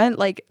he had meant.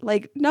 Like,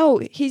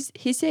 no, he's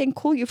saying,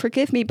 cool, you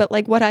forgive me. But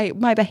like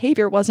my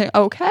behavior wasn't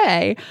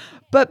okay.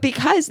 But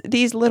because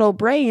these little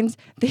brains,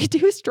 they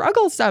do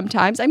struggle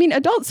sometimes. I mean,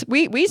 adults,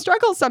 we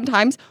struggle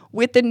sometimes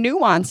with the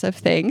nuance of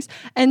things.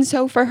 And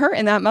so for her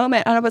in that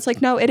moment, I was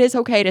like, no, it is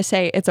okay to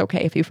say it's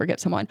okay if you forgive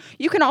someone.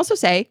 You can also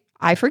say,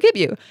 I forgive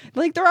you.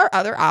 Like there are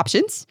other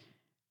options,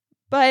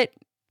 but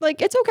like,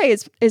 it's okay.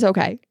 It's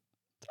okay.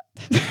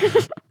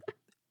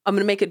 I'm going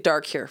to make it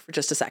dark here for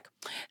just a sec.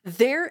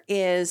 There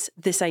is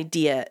this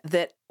idea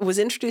that was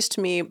introduced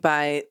to me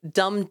by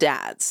Dumb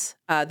Dads.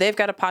 They've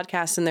got a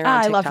podcast and they're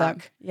on TikTok. I love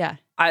them.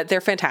 Yeah. They're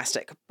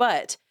fantastic.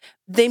 But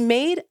they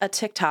made a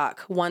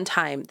TikTok one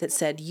time that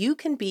said, you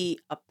can be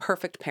a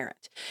perfect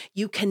parent.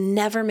 You can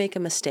never make a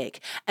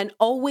mistake and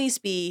always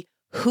be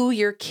who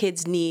your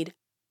kids need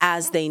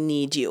as they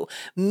need you.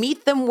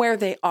 Meet them where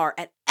they are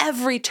at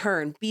every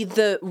turn. Be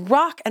the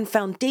rock and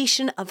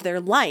foundation of their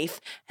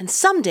life. And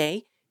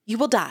someday you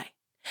will die.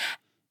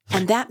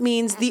 And that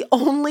means the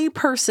only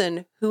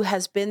person who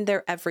has been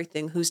their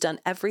everything, who's done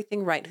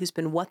everything right, who's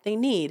been what they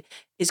need,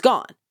 is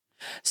gone.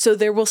 So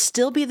there will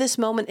still be this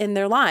moment in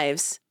their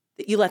lives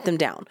that you let them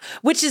down,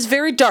 which is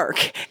very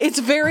dark. It's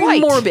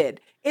very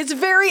morbid. It's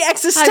very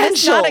existential. I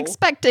was not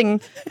expecting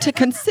to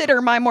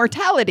consider my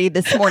mortality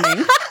this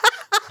morning.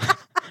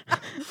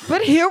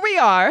 But here we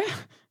are.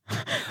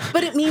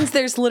 But it means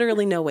there's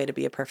literally no way to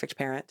be a perfect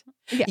parent.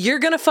 Yeah. You're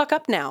going to fuck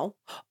up now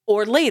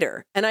or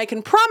later. And I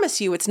can promise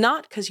you it's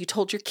not because you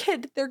told your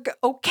kid they're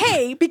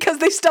okay because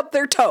they stubbed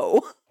their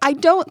toe. I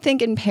don't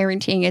think in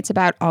parenting it's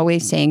about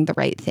always saying the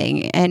right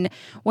thing. And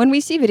when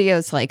we see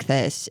videos like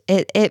this,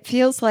 it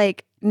feels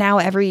like now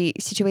every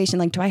situation,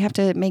 like, do I have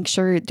to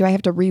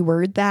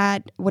reword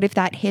that? What if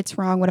that hits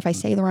wrong? What if I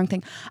say the wrong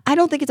thing? I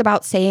don't think it's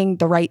about saying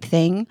the right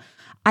thing.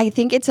 I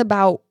think it's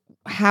about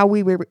how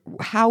we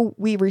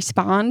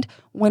respond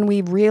when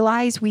we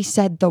realize we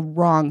said the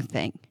wrong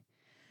thing.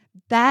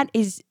 That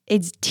is,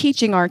 it's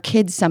teaching our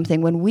kids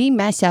something. When we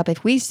mess up,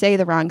 if we say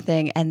the wrong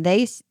thing and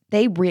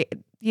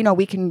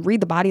we can read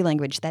the body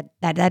language that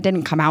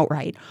didn't come out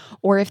right.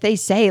 Or if they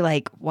say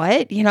like,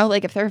 what,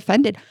 like if they're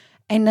offended,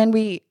 and then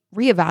we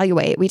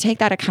reevaluate, we take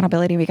that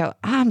accountability and we go,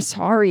 I'm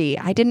sorry.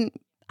 I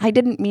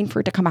didn't mean for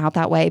it to come out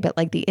that way, but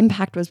like the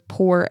impact was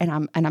poor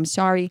and I'm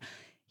sorry.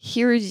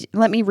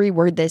 Let me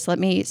reword this. Let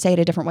me say it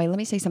a different way. Let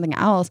me say something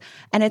else.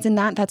 And it's in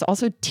that's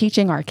also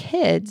teaching our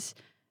kids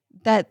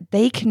that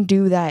they can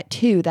do that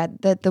too,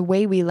 that the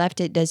way we left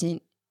it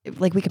doesn't,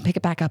 like we can pick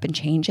it back up and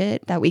change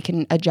it, that we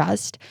can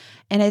adjust.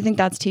 And I think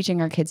that's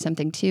teaching our kids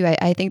something too.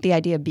 I think the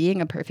idea of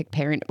being a perfect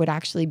parent would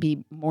actually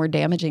be more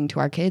damaging to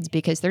our kids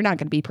because they're not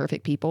going to be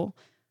perfect people.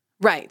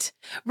 Right.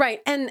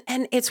 And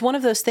it's one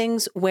of those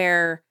things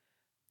where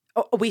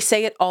we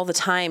say it all the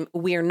time.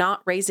 We are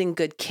not raising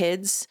good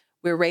kids.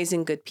 We're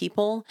raising good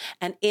people.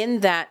 And in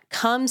that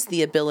comes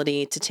the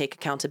ability to take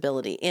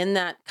accountability. In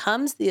that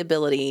comes the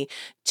ability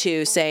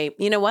to say,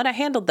 you know what, I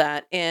handled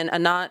that in a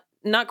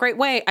not great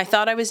way. I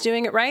thought I was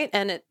doing it right.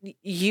 And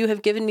you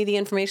have given me the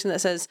information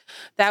that says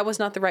that was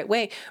not the right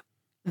way.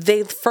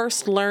 They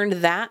first learned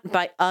that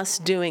by us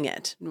doing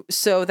it.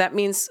 So that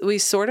means we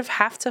sort of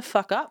have to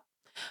fuck up.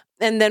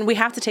 And then we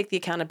have to take the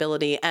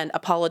accountability and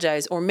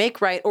apologize or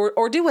make right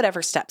or do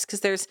whatever steps, because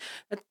there's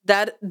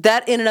that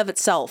in and of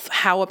itself,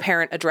 how a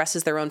parent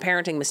addresses their own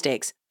parenting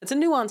mistakes. It's a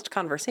nuanced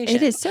conversation.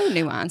 It is so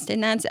nuanced.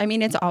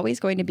 And it's always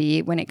going to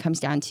be, when it comes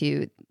down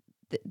to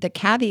the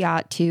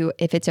caveat to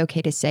if it's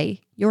okay to say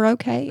you're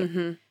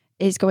okay,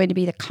 is going to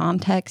be the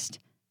context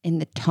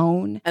and the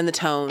tone. And the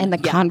tone. And the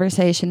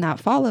conversation that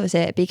follows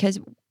it, because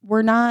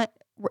we're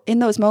in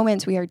those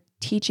moments, we are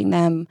teaching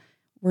them,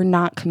 we're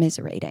not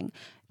commiserating.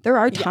 There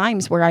are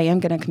times where I am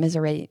going to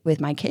commiserate with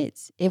my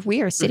kids. If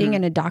we are sitting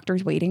in a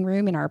doctor's waiting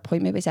room and our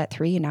appointment was at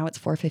 3 and now it's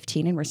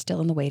 4:15 and we're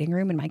still in the waiting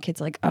room and my kid's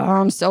like, oh,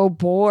 I'm so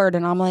bored.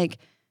 And I'm like,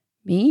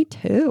 me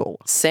too.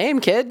 Same,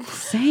 kid.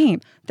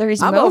 Same.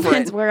 There's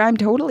moments where I'm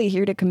totally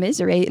here to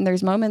commiserate, and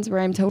there's moments where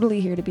I'm totally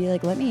here to be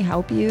like, let me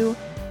help you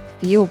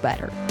feel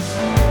better.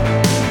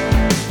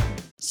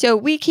 So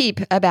we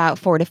keep about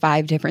 4 to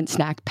 5 different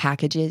snack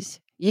packages.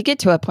 You get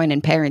to a point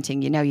in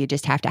parenting, you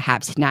just have to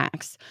have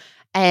snacks.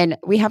 And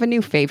we have a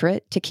new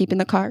favorite to keep in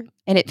the car,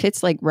 and it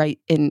fits like right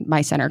in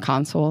my center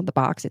console, the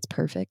box. It's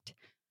perfect.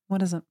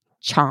 What is it?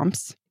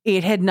 Chomps.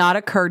 It had not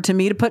occurred to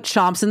me to put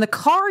Chomps in the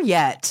car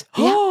yet.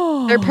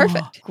 Yeah, they're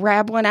perfect.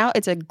 Grab one out.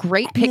 It's a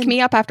great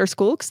pick-me-up after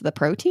school because of the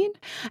protein.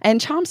 And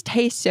Chomps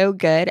taste so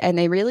good, and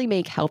they really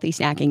make healthy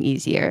snacking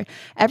easier.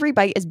 Every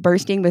bite is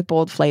bursting with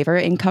bold flavor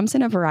and comes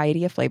in a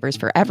variety of flavors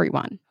for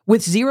everyone.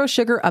 With 0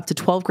 sugar, up to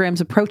 12 grams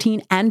of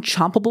protein, and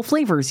chompable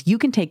flavors, you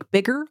can take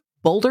bigger,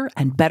 bolder,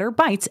 and better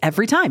bites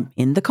every time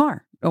in the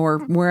car or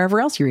wherever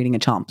else you're eating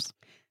at Chomps.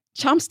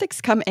 Chomp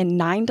Sticks come in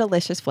 9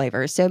 delicious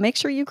flavors, so make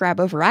sure you grab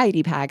a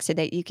variety pack so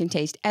that you can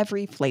taste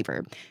every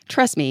flavor.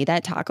 Trust me,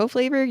 that taco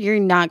flavor, you're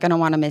not going to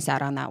want to miss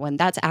out on that one.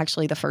 That's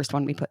actually the first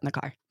one we put in the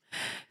car.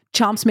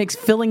 Chomps makes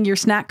filling your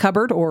snack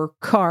cupboard or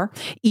car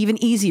even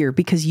easier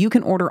because you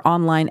can order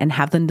online and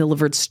have them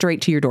delivered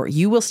straight to your door.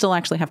 You will still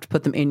actually have to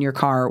put them in your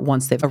car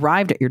once they've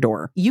arrived at your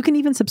door. You can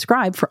even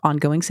subscribe for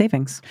ongoing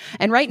savings.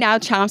 And right now,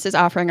 Chomps is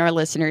offering our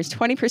listeners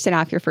 20%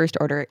 off your first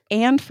order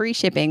and free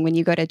shipping when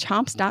you go to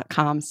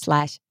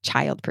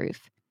chomps.com/childproof.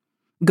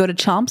 Go to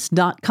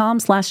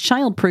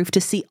chomps.com/childproof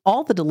to see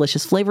all the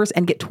delicious flavors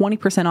and get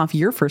 20% off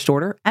your first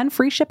order and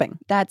free shipping.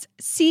 That's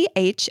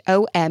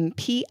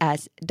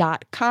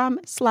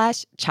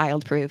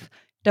chomps.com/childproof.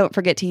 Don't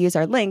forget to use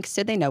our link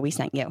so they know we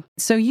sent you.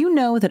 So you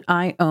know that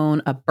I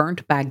own a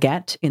burnt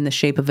baguette in the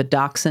shape of a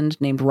dachshund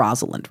named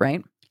Rosalind,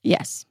 right?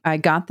 Yes. I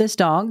got this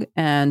dog,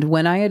 and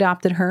when I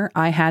adopted her,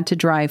 I had to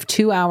drive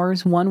 2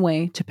 hours one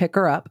way to pick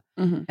her up,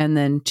 and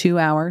then 2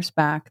 hours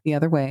back the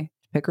other way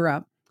to pick her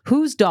up.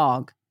 Whose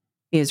dog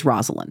is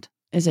Rosalind?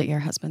 Is it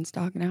your husband's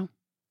dog now?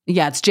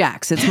 Yeah, it's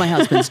Jax. It's my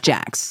husband's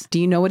Jax. Do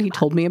you know what he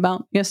told me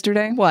about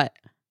yesterday? What?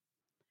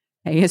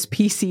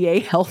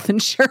 ASPCA health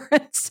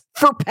insurance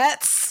for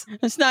pets.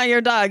 It's not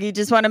your dog. You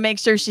just want to make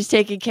sure she's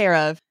taken care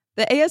of.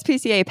 The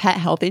ASPCA Pet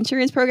Health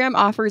Insurance Program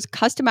offers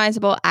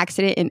customizable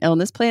accident and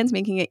illness plans,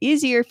 making it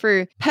easier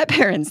for pet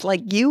parents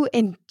like you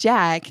and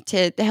Jack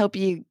to help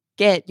you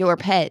get your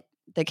pet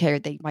the care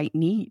they might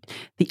need.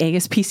 The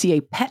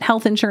ASPCA Pet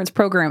Health Insurance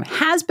Program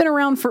has been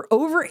around for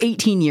over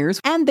 18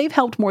 years, and they've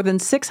helped more than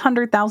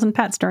 600,000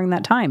 pets during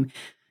that time.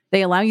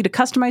 They allow you to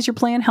customize your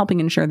plan, helping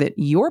ensure that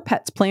your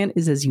pet's plan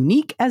is as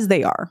unique as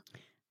they are.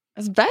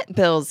 As vet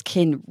bills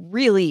can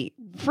really,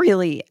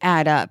 really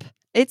add up.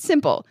 It's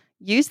simple.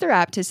 Use their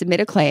app to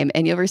submit a claim,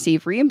 and you'll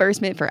receive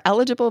reimbursement for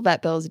eligible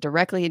vet bills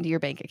directly into your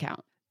bank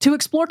account. To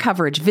explore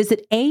coverage,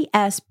 visit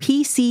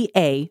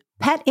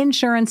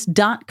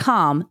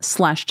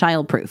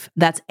ASPCAPetInsurance.com/childproof.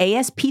 That's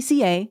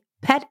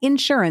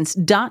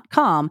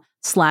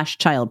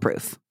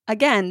ASPCAPetInsurance.com/childproof.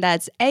 Again,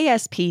 that's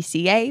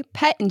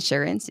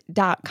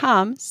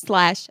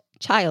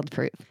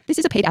ASPCAPetInsurance.com/childproof. This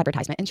is a paid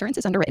advertisement. Insurance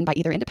is underwritten by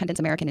either Independence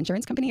American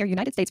Insurance Company or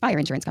United States Fire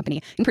Insurance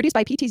Company and produced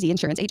by PTZ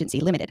Insurance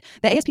Agency Limited.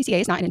 The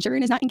ASPCA is not an insurer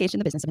and is not engaged in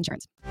the business of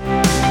insurance.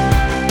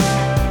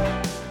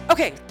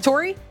 Okay,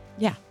 Tori?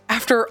 Yeah.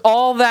 After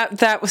all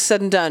that was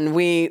said and done,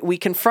 we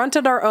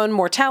confronted our own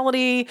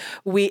mortality.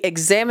 We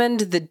examined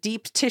the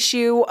deep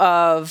tissue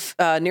of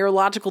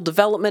neurological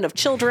development of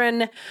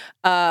children,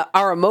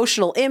 our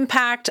emotional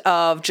impact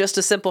of just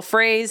a simple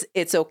phrase,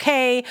 it's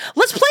okay.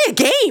 Let's play a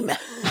game.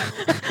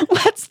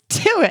 Let's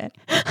do it.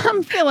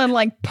 I'm feeling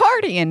like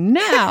partying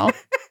now.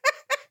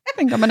 I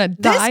think I'm going to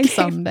die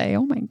someday.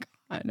 Oh my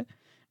God.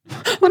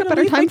 What a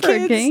better time for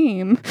a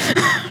game.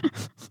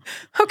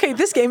 Okay,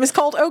 this game is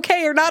called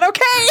Okay or Not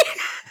Okay.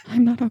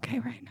 I'm not okay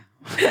right now.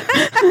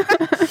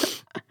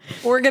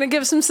 We're going to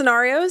give some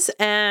scenarios,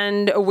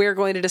 and we're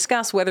going to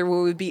discuss whether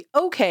we would be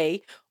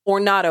okay or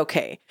not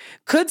okay.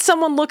 Could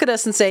someone look at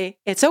us and say,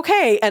 it's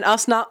okay, and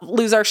us not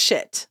lose our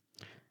shit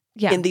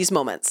in these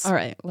moments? All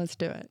right, let's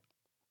do it.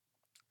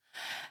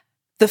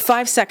 The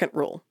 5-second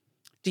rule.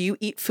 Do you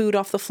eat food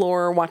off the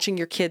floor, watching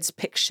your kids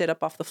pick shit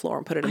up off the floor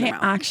and put it in their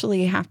mouth? I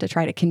actually have to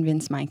try to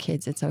convince my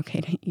kids it's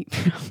okay to eat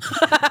food.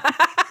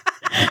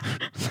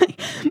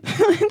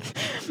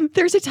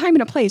 There's a time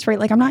and a place, right?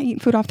 Like, I'm not eating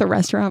food off the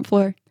restaurant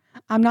floor.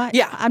 I'm not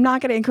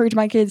going to encourage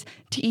my kids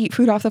to eat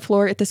food off the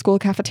floor at the school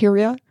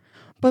cafeteria.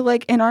 But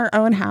like in our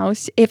own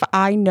house, if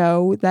I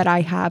know that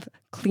I have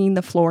cleaned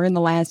the floor in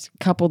the last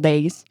couple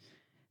days,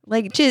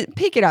 like just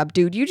pick it up,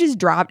 dude. You just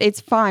dropped. It's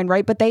fine,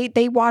 right? But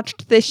they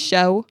watched this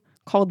show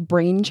called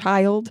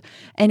Brainchild,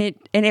 and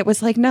it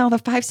was like, no, the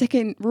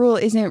 5-second rule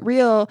isn't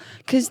real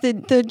because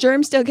the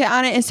germs still get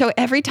on it. And so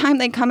every time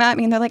they come at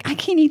me and they're like, I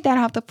can't eat that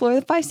off the floor.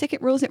 The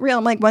 5-second rule isn't real.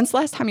 I'm like, when's the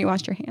last time you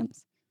washed your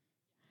hands?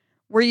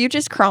 Were you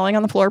just crawling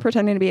on the floor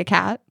pretending to be a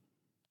cat?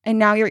 And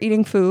now you're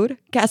eating food?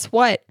 Guess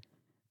what?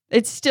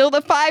 It's still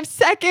the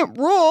 5-second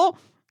rule.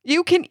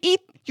 You can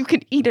eat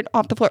it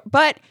off the floor,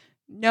 but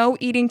no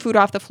eating food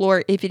off the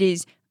floor if it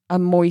is a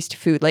moist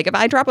food. Like if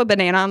I drop a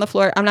banana on the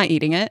floor, I'm not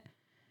eating it.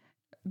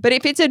 But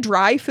if it's a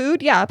dry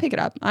food, yeah, I'll pick it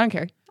up. I don't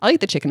care. I'll eat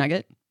the chicken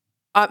nugget.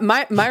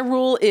 My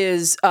rule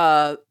is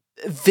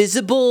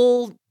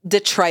visible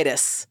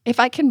detritus. If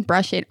I can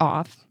brush it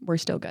off, we're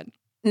still good.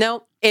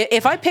 No,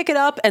 if I pick it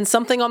up and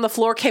something on the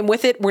floor came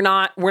with it, we're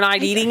not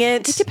eating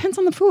it. It depends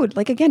on the food.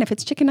 Like again, if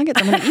it's chicken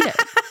nuggets, I'm going to eat it.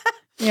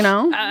 You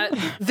know,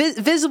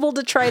 visible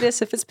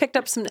detritus if it's picked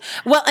up some.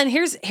 Well, and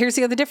here's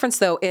the other difference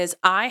though is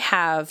I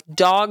have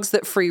dogs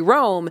that free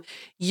roam.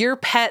 Your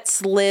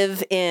pets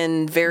live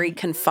in very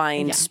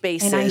confined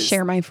spaces, and I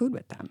share my food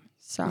with them.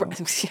 So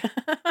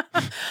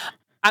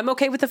I'm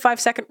okay with the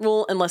 5-second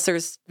rule unless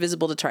there's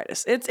visible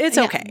detritus. It's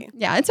okay.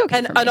 Yeah, it's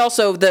okay. And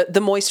also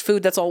the moist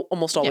food that's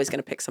almost always going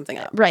to pick something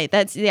up. Right.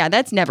 That's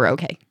never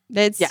okay.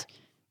 That's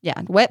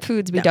wet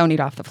foods we don't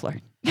eat off the floor.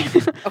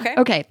 Okay.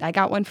 Okay. I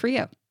got one for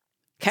you.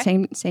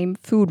 Okay. Same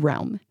food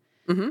realm.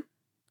 Mm-hmm.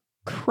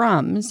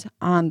 Crumbs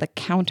on the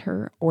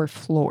counter or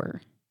floor,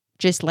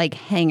 just like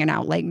hanging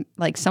out,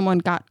 like someone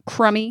got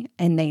crummy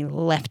and they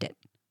left it.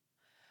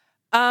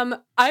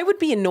 I would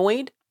be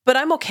annoyed, but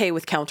I'm okay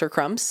with counter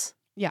crumbs.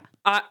 Yeah.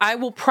 I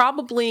will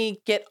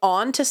probably get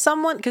on to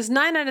someone because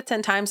 9 out of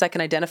 10 times I can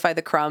identify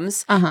the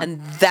crumbs,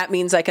 and that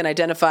means I can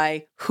identify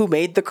who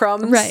made the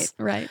crumbs.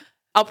 Right.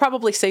 I'll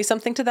probably say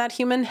something to that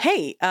human.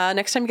 Hey,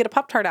 next time you get a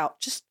Pop-Tart out,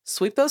 just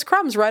sweep those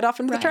crumbs right off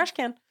into the trash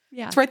can.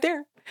 Yeah. It's right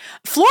there.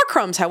 Floor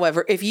crumbs,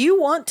 however, if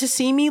you want to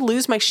see me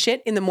lose my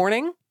shit in the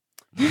morning,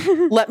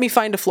 let me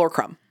find a floor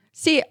crumb.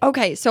 See,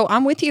 okay, so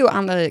I'm with you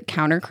on the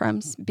counter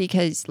crumbs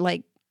because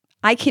like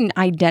I can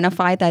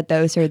identify that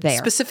those are there.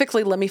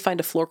 Specifically, let me find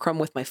a floor crumb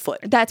with my foot.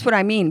 That's what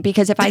I mean.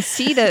 Because if I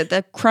see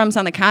the crumbs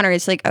on the counter,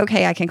 it's like,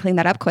 okay, I can clean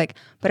that up quick.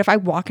 But if I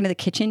walk into the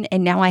kitchen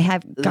and now I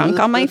have gunk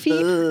on my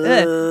feet,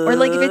 or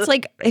like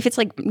if it's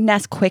like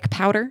Nesquik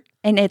powder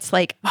and it's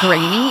like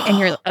grainy and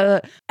you're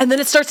and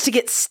then it starts to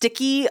get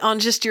sticky on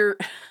just your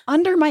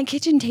under my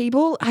kitchen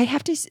table, I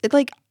have to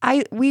like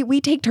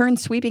we take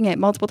turns sweeping it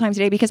multiple times a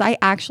day because I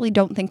actually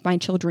don't think my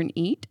children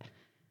eat.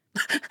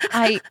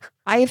 I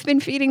have been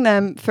feeding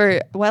them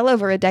for well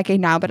over a decade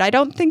now, but I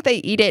don't think they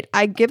eat it.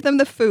 I give them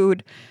the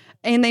food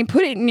and they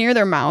put it near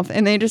their mouth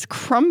and they just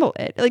crumble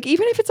it. Like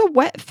even if it's a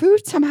wet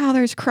food, somehow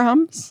there's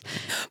crumbs.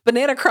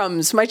 Banana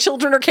crumbs. My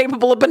children are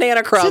capable of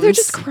banana crumbs. So they're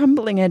just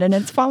crumbling it and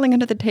it's falling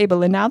under the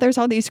table and now there's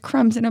all these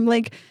crumbs and I'm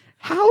like,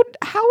 how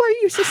are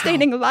you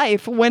sustaining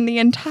life when the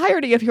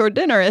entirety of your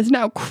dinner is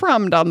now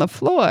crumbed on the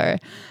floor?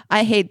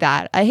 I hate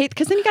that.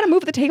 Because then you got to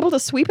move the table to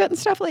sweep it and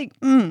stuff. Like,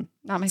 not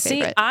my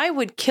favorite. See, I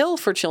would kill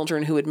for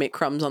children who would make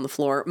crumbs on the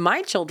floor.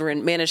 My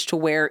children managed to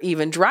wear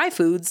even dry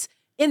foods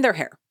in their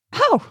hair.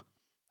 Oh,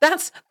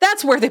 that's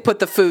where they put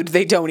the food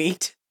they don't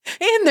eat,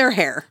 in their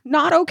hair.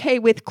 Not okay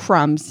with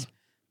crumbs.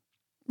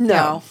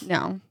 No.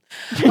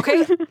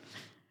 Okay.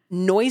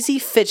 Noisy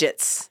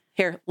fidgets.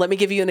 Here, let me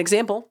give you an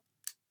example.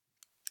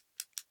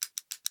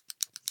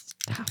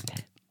 Stop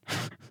it.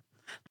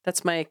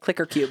 That's my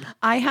clicker cube.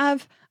 I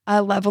have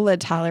a level of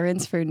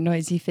tolerance for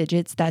noisy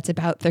fidgets that's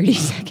about 30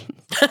 seconds.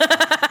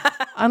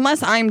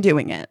 Unless I'm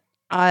doing it.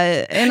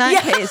 In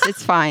that case,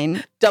 it's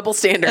fine. Double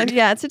standard.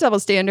 Yeah, it's a double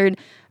standard.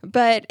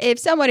 But if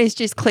someone is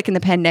just clicking the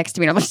pen next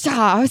to me and I'm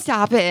like,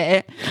 stop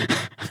it.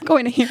 I'm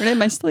going to hear it in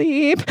my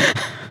sleep.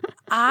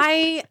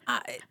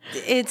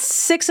 It's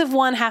 6 of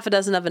one, half a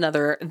dozen of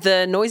another.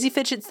 The noisy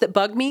fidgets that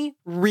bug me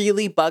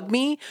really bug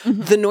me.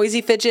 Mm-hmm. The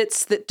noisy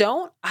fidgets that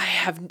don't, I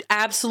have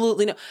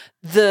absolutely no.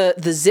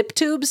 The zip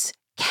tubes,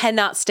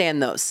 cannot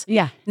stand those.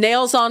 Yeah.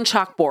 Nails on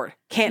chalkboard,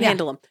 can't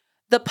handle them.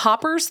 The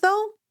poppers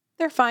though,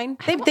 they're fine.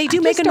 They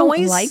do make a noise. I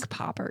don't like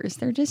poppers.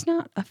 They're just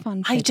not a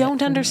fun fidget. I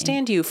don't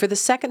understand you. For the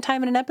second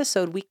time in an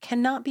episode, we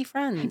cannot be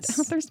friends.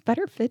 There's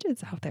better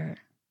fidgets out there.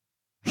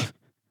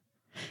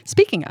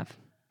 Speaking of.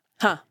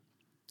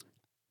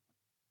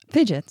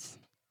 Fidgets.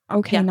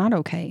 Okay, not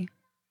okay.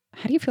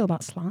 How do you feel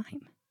about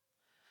slime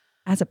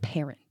as a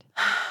parent?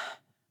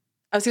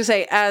 I was going to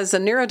say, as a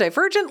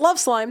neurodivergent, love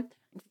slime.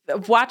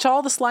 Watch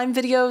all the slime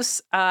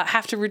videos.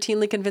 Have to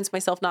routinely convince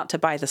myself not to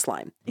buy the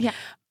slime. Yeah.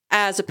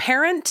 As a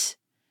parent,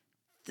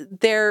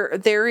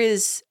 there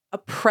is a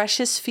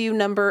precious few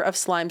number of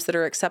slimes that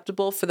are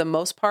acceptable. For the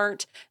most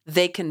part,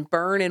 they can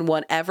burn in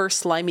whatever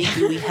slimy,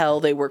 gooey hell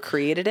they were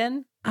created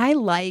in. I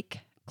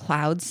like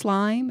cloud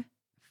slime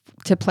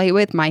to play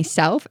with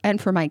myself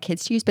and for my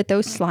kids to use, but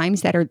those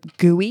slimes that are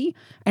gooey,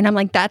 and I'm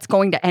like, that's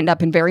going to end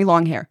up in very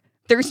long hair.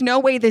 there's no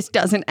way this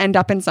doesn't end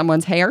up in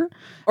someone's hair.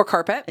 Or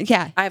carpet.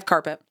 Yeah. I have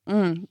carpet.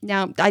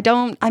 Now,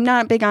 I'm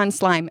not big on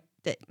slime.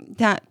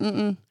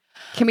 Can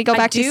we go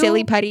back to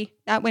silly putty?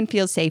 That one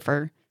feels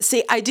safer.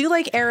 See, I do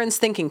like Aaron's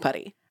thinking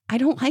putty. I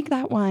don't like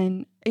that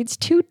one. It's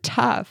too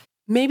tough.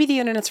 Maybe the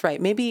internet's right.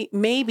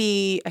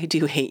 Maybe I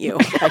do hate you.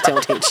 I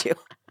don't hate you.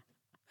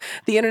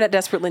 The internet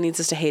desperately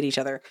needs us to hate each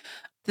other.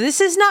 This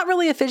is not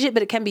really a fidget,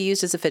 but it can be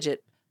used as a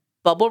fidget.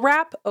 Bubble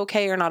wrap,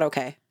 okay or not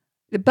okay?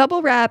 The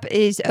bubble wrap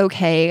is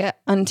okay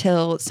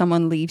until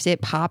someone leaves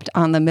it popped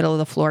on the middle of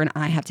the floor and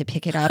I have to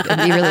pick it up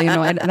and be really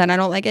annoyed. And then I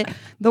don't like it.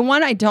 The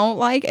one I don't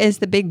like is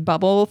the big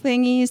bubble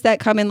thingies that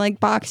come in like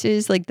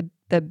boxes, like the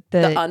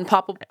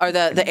unpoppable or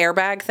the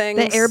airbag things.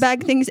 The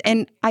airbag things.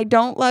 And I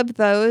don't love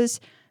those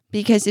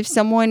because if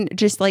someone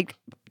just like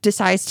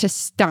decides to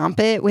stomp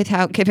it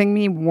without giving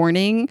me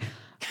warning,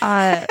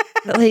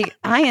 like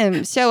I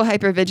am so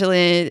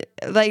hypervigilant.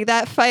 Like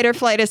that fight or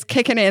flight is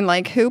kicking in.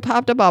 Like who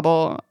popped a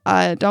bubble?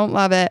 Don't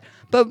love it.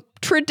 But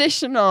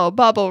traditional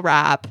bubble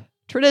wrap,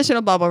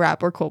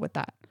 we're cool with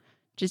that.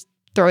 Just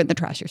throw it in the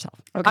trash yourself.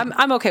 Okay.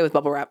 I'm okay with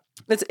bubble wrap.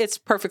 It's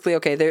perfectly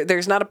okay.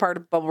 There's not a part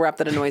of bubble wrap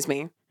that annoys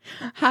me.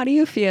 How do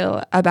you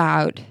feel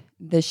about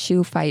the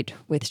shoe fight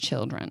with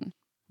children?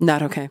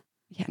 Not okay.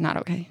 Yeah, not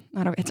okay.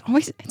 Not okay. It's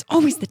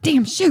always the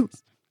damn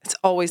shoes. It's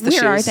always the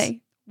shoes. Where are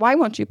they? Why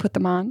won't you put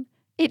them on?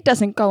 It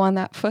doesn't go on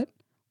that foot.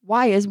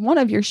 Why is one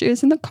of your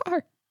shoes in the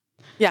car?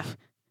 Yeah.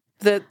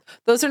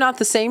 Those are not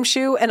the same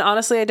shoe. And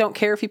honestly, I don't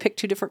care if you pick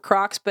two different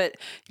Crocs, but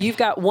you've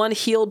got one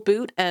heeled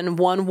boot and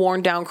one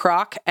worn down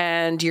Croc,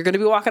 and you're going to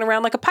be walking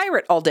around like a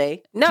pirate all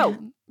day.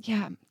 No.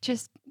 Yeah.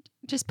 Just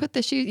put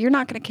the shoes. You're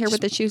not going to care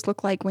what the shoes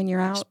look like when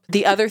you're out.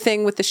 The other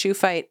thing with the shoe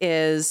fight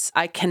is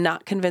I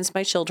cannot convince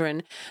my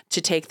children to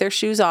take their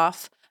shoes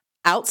off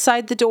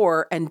outside the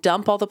door and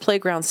dump all the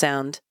playground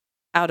sound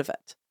out of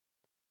it.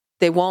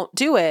 They won't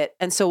do it.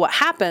 And so what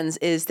happens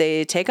is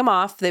they take them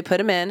off, they put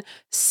them in,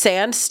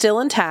 sand still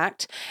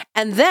intact.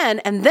 And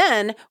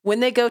then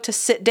when they go to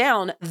sit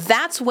down,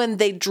 that's when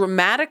they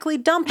dramatically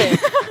dump it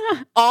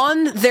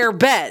on their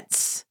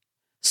beds.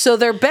 So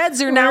their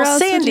beds are now else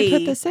sandy. Would you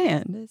put the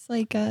sand? It's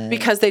like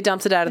because they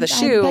dumped it out of the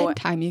shoe. At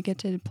bedtime, you get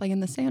to play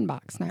in the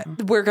sandbox now.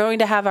 We're going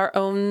to have our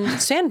own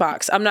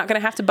sandbox. I'm not going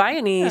to have to buy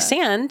any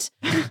sand.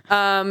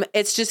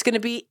 It's just going to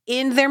be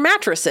in their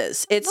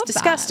mattresses. It's Love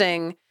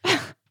disgusting.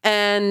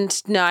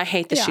 And no, I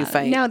hate the shoe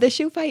fight. No, the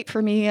shoe fight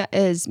for me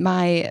is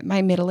my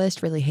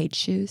middleist really hates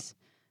shoes,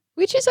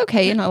 which is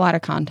okay in a lot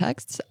of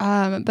contexts.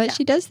 But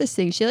she does this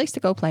thing. She likes to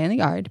go play in the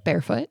yard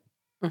barefoot.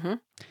 Mm-hmm.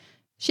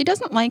 She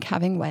doesn't like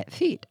having wet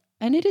feet.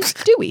 And it is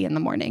dewy in the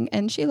morning.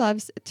 And she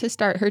loves to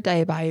start her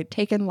day by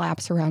taking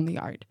laps around the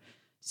yard.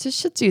 So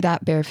she'll do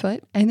that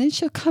barefoot. And then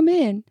she'll come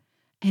in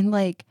and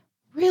like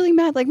really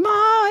mad, like, Mom,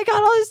 I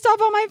got all this stuff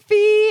on my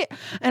feet.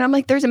 And I'm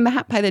like, there's a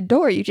mat by the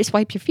door. You just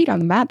wipe your feet on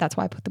the mat. That's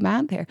why I put the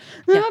mat there.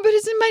 Yeah. No, but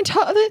it's in my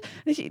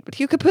toe.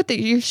 You could put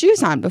your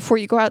shoes on before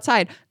you go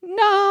outside.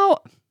 No.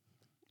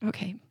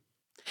 Okay.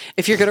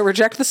 If you're going to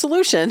reject the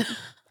solution.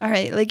 All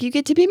right. Like you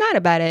get to be mad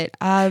about it.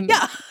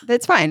 Yeah.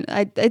 That's fine.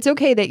 It's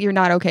okay that you're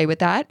not okay with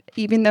that,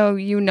 even though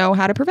you know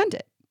how to prevent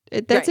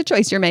it. That's a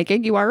choice you're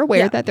making. You are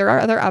aware that there are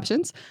other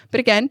options. But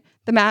again,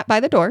 the mat by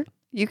the door,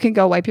 you can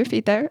go wipe your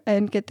feet there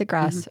and get the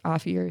grass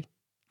off of your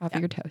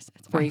toes.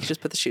 Or you can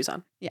just put the shoes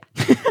on. Yeah.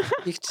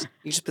 you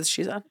just put the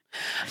shoes on.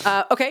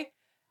 Okay.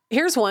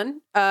 Here's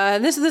one.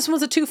 This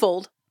one's a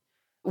twofold.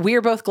 We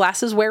are both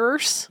glasses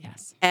wearers.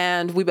 Yes.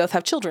 And we both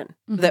have children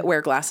that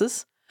wear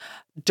glasses.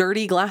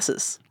 Dirty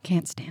glasses.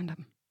 Can't stand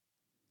them.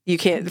 You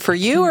can't for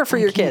you or for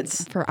your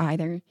kids? For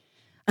either.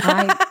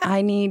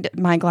 I need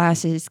my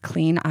glasses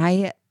clean.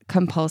 I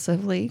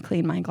compulsively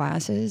clean my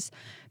glasses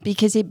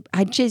because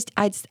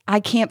I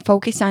can't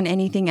focus on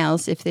anything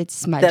else if it's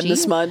smudgy. Then the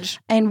smudge.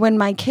 And when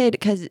my kid,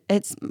 because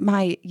it's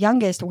my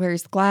youngest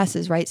wears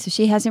glasses, right? So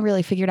she hasn't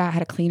really figured out how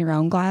to clean her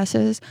own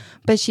glasses.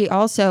 But she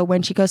also,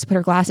 when she goes to put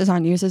her glasses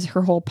on, uses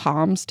her whole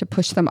palms to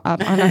push them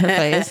up onto her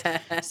face.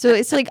 So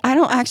it's like, I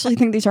don't actually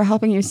think these are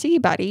helping you see,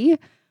 buddy.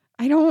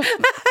 I don't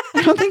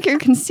think you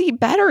can see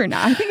better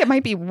now. I think it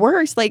might be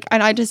worse. Like,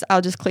 and I'll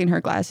just clean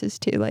her glasses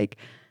too. Like,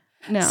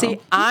 no. See,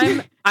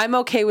 I'm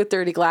okay with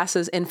dirty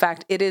glasses. In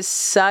fact, it is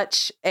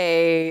such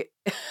a,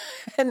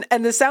 and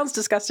this sounds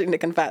disgusting to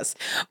confess,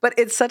 but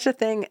it's such a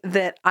thing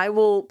that I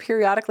will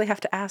periodically have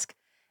to ask,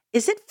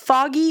 is it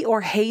foggy or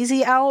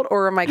hazy out,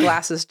 or are my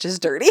glasses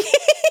just dirty?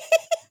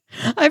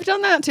 I've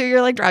done that too.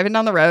 You're like driving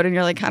down the road and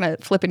you're like kind of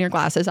flipping your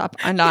glasses up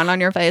and down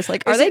on your face.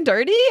 Like, are they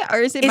dirty or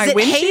is it my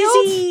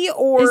windshield? Hazy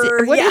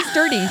or what is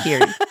dirty here?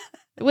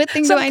 What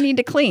thing do I need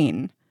to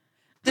clean?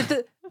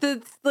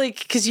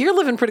 Because you're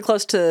living pretty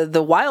close to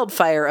the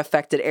wildfire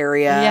affected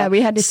area. Yeah, we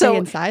had to stay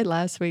inside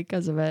last week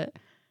because of it.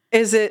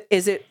 Is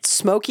it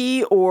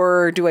smoky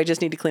or do I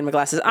just need to clean my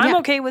glasses? I'm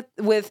okay with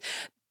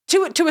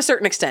to a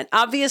certain extent.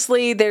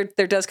 Obviously, there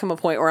does come a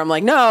point where I'm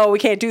like, no, we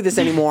can't do this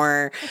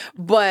anymore.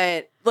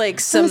 But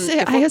like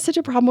I have such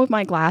a problem with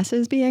my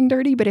glasses being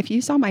dirty. But if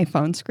you saw my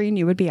phone screen,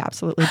 you would be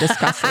absolutely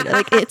disgusted.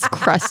 Like it's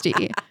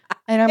crusty.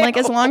 And I'm like,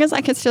 as long as I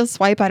can still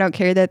swipe, I don't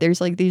care that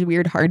there's like these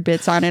weird hard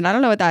bits on it. I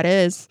don't know what that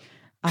is.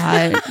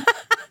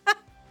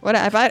 What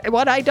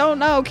I don't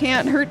know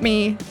can't hurt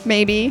me,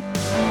 maybe.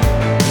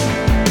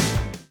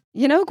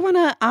 You know,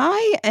 Gwenna,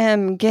 I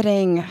am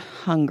getting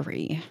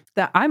hungry.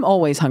 I'm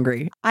always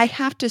hungry. I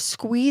have to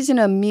squeeze in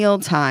a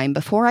mealtime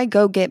before I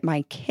go get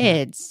my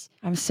kids.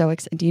 I'm so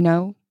excited. Do you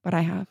know what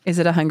I have? Is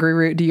it a hungry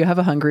root? Do you have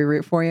a hungry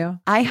root for you?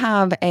 I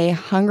have a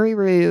hungry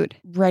root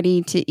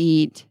ready to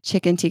eat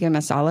chicken tikka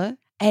masala,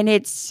 and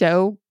it's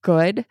so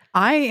good.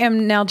 I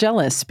am now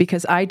jealous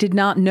because I did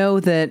not know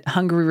that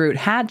Hungry Root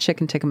had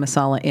chicken tikka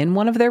masala in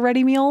one of their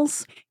ready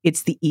meals.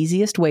 It's the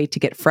easiest way to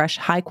get fresh,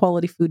 high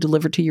quality food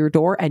delivered to your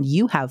door, and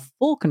you have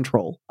full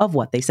control of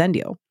what they send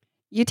you.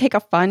 You take a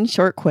fun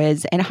short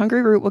quiz, and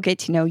Hungry Root will get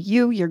to know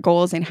you, your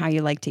goals, and how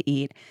you like to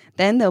eat.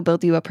 Then they'll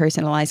build you a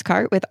personalized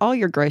cart with all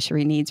your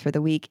grocery needs for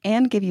the week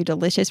and give you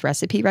delicious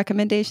recipe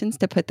recommendations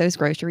to put those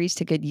groceries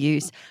to good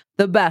use.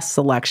 The best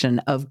selection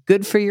of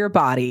good for your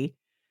body,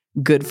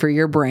 good for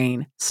your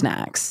brain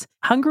snacks.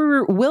 Hungry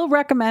Root will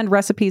recommend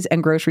recipes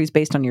and groceries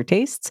based on your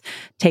tastes.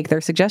 Take their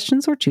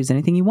suggestions or choose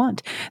anything you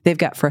want. They've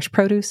got fresh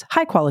produce,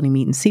 high quality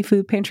meat and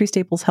seafood, pantry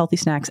staples, healthy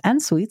snacks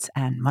and sweets,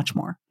 and much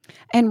more.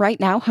 And right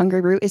now,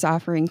 Hungry Root is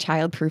offering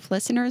Childproof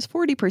listeners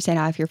 40%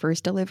 off your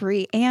first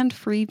delivery and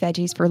free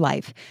veggies for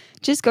life.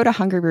 Just go to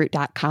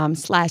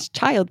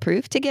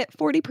hungryroot.com/childproof to get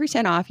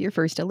 40% off your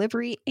first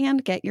delivery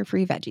and get your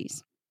free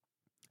veggies.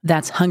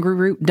 That's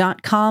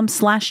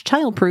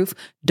hungryroot.com/childproof.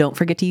 Don't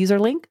forget to use our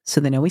link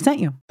so they know we sent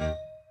you.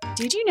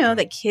 Did you know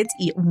that kids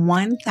eat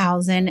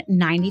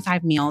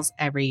 1,095 meals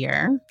every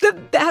year? The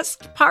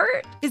best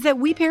part is that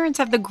we parents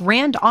have the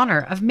grand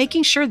honor of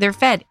making sure they're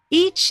fed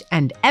each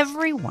and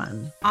every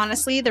one.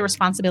 Honestly, the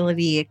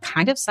responsibility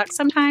kind of sucks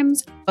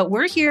sometimes, but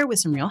we're here with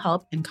some real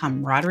help and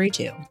camaraderie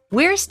too.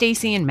 We're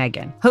Stacy and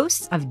Megan,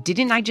 hosts of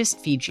Didn't I Just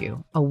Feed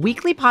You, a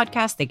weekly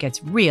podcast that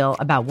gets real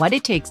about what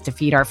it takes to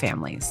feed our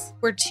families.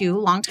 We're two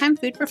longtime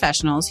food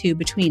professionals who,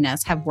 between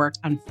us, have worked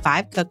on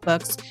 5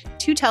 cookbooks,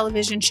 2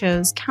 television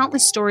shows,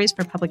 countless stories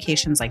for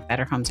publications like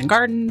Better Homes and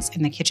Gardens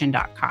and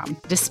TheKitchen.com.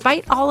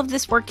 Despite all of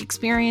this work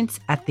experience,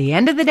 at the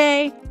end of the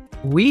day,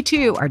 we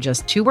too are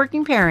just 2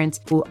 working parents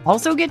who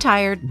also get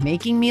tired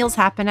making meals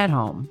happen at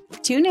home.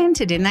 Tune in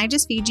to Didn't I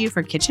Just Feed You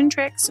for kitchen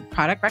tricks,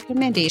 product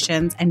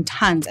recommendations, and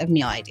tons of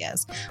meal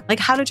ideas, like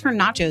how to turn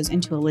nachos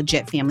into a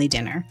legit family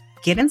dinner.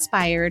 Get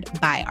inspired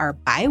by our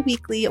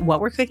bi-weekly What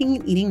We're Cooking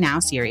and Eating Now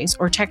series,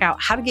 or check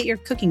out how to get your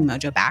cooking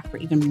mojo back for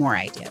even more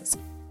ideas.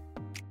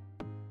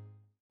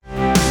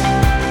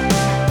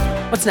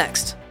 What's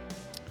next?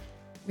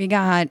 We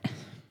got,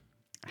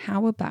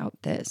 how about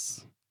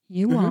this?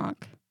 You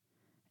walk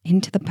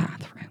into the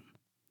bathroom.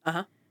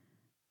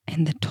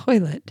 And the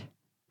toilet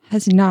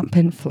has not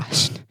been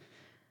flushed.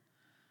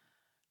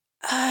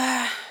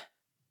 I'm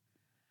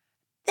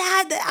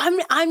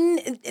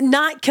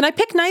not. Can I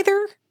pick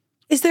neither?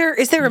 Is there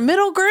a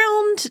middle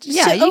ground?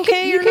 Yeah, you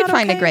could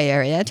find a gray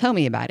area. Tell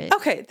me about it.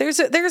 Okay, there's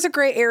a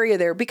gray area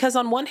there because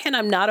on one hand,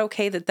 I'm not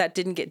okay that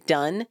didn't get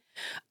done,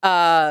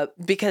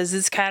 because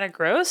it's kind of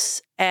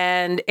gross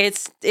and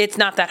it's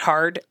not that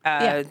hard.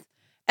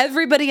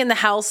 Everybody in the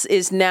house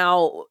is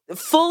now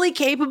fully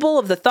capable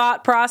of the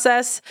thought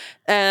process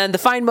and the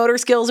fine motor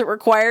skills it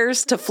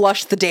requires to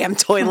flush the damn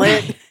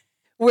toilet.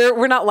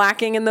 We're not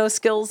lacking in those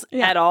skills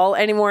at all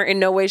anymore, in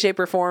no way, shape,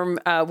 or form.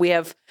 We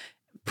have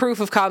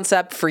proof of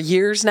concept for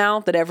years now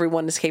that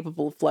everyone is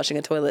capable of flushing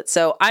a toilet.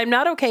 So I'm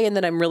not okay in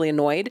that I'm really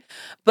annoyed,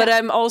 but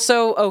I'm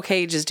also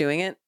okay just doing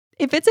it.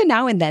 If it's a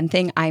now and then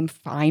thing, I'm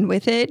fine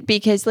with it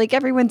because like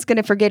everyone's going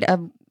to forget a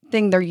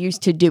thing they're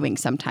used to doing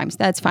sometimes.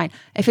 That's fine.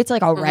 If it's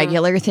like a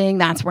regular thing,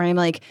 that's where I'm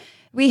like,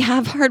 we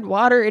have hard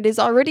water. It is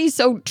already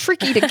so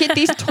tricky to get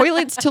these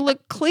toilets to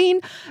look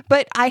clean.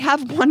 But I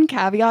have one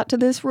caveat to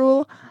this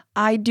rule.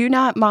 I do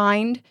not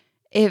mind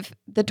if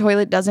the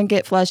toilet doesn't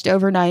get flushed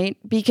overnight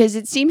because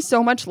it seems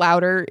so much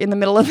louder in the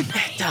middle of the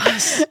night. It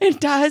does.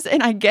 It does.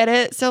 And I get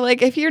it. So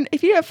like if you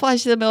get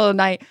flushed in the middle of the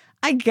night,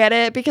 I get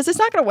it because it's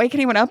not going to wake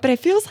anyone up, but it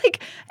feels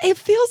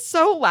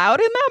so loud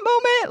in that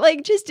moment.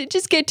 Like just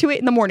get to it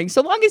in the morning.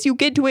 So long as you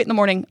get to it in the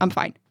morning, I'm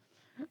fine.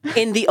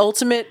 In the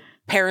ultimate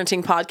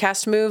parenting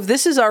podcast move,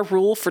 this is our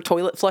rule for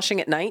toilet flushing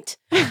at night.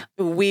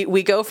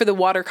 We go for the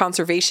water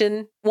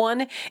conservation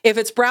one. If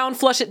it's brown,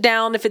 flush it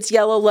down. If it's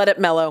yellow, let it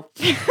mellow.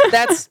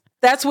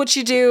 That's what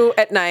you do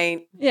at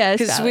night. Yeah,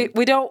 because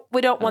we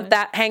don't want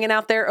that hanging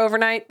out there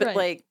overnight. But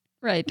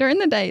right during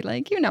the day,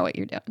 like you know what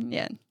you're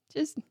doing.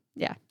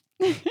 Yeah.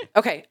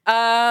 Okay.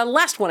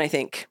 Last one, I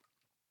think.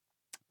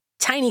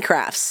 Tiny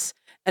crafts.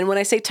 And when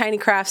I say tiny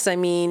crafts, I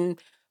mean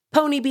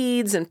pony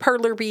beads and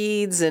perler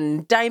beads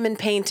and diamond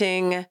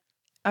painting.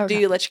 Okay. Do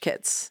you let your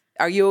kids?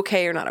 Are you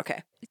okay or not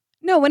okay?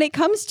 No, when it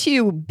comes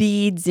to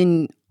beads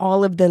and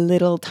all of the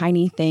little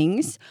tiny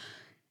things,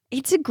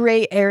 it's a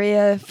gray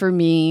area for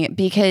me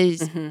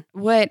because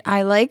what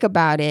I like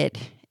about it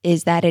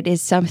is that it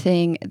is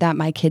something that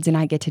my kids and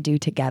I get to do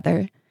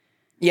together.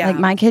 Yeah. Like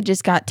my kid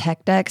just got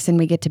tech decks and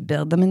we get to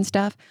build them and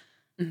stuff.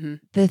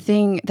 The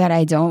thing that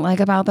I don't like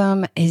about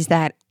them is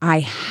that I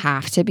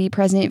have to be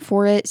present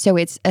for it. So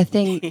it's a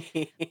thing.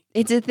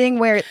 It's a thing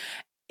where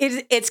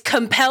it's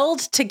compelled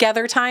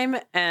together time,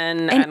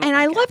 and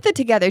I love the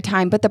together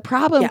time. But the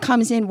problem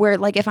comes in where,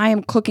 like, if I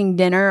am cooking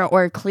dinner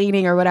or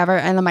cleaning or whatever,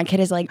 and then my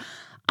kid is like,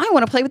 I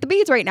want to play with the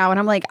beads right now, and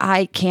I'm like,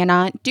 I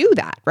cannot do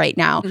that right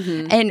now.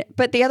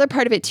 But the other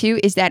part of it too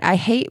is that I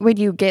hate when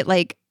you get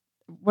like,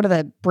 what are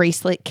the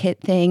bracelet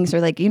kit things,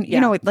 or like you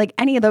know, like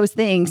any of those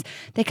things.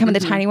 They come in the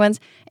tiny ones,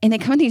 and they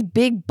come in these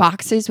big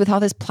boxes with all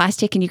this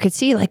plastic, and you could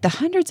see like the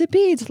hundreds of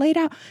beads laid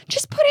out.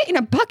 Just put it in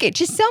a bucket.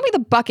 Just sell me the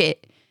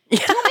bucket.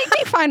 Don't make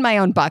me find my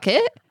own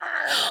bucket.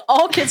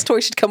 All kids'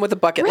 toys should come with a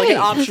bucket, like an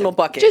optional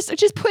bucket.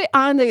 Just put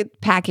on the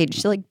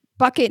package, like,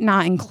 bucket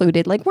not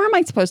included. Like, where am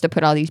I supposed to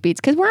put all these beads?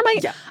 Because where am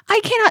I?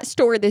 I cannot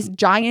store this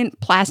giant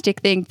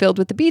plastic thing filled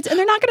with the beads, and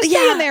they're not going to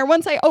stay in there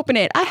once I open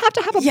it. I have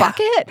to have a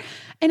bucket,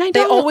 and I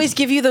don't. They always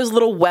give you those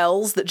little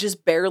wells that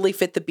just barely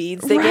fit the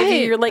beads. They give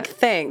you. You're like,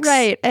 thanks.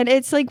 Right, and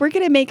it's like, we're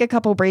going to make a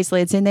couple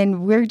bracelets, and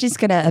then we're just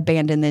going to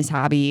abandon this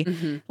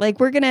hobby.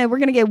 Like, we're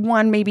gonna get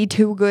one, maybe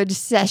two good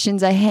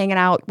sessions of hanging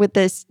out with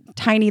this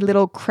tiny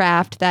little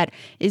craft that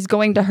is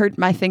going to hurt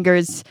my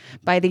fingers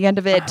by the end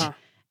of it.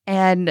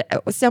 And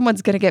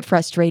someone's going to get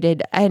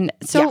frustrated. And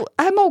so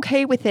I'm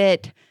okay with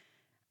it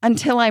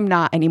until I'm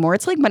not anymore.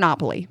 It's like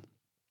Monopoly.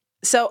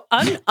 So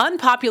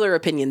unpopular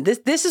opinion.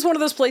 This is one of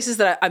those places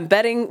that I'm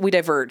betting we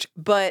diverge.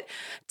 But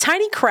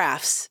tiny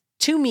crafts,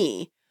 to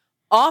me,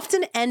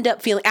 often end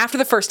up feeling, after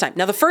the first time.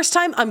 Now, the first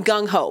time I'm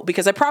gung-ho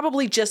because I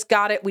probably just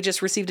got it. We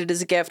just received it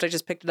as a gift. I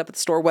just picked it up at the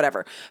store,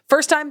 whatever.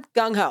 First time,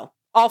 gung-ho.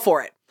 All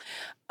for it.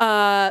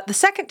 The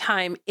second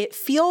time, it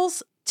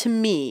feels, to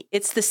me,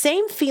 it's the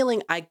same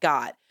feeling I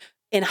got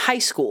in high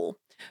school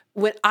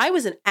when I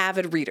was an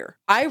avid reader.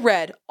 I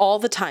read all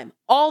the time,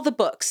 all the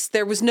books.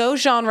 There was no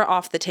genre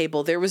off the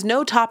table. There was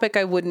no topic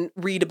I wouldn't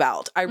read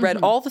about. I read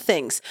all the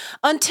things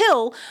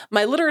until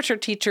my literature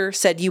teacher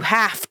said, you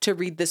have to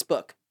read this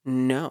book.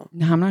 No,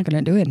 I'm not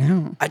going to do it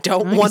now. I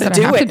don't want to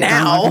do it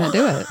now. I'm not going to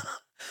do it.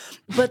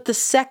 But the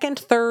second,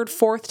 third,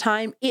 fourth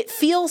time, it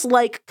feels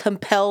like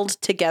compelled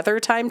together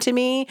time to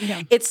me.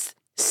 It's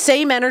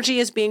same energy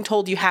as being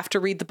told you have to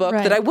read the book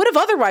that I would have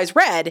otherwise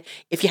read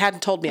if you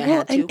hadn't told me I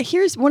had to. And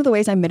here's one of the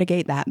ways I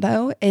mitigate that,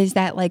 though, is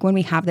that, like, when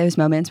we have those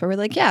moments where we're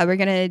like, we're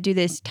going to do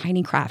this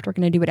tiny craft, we're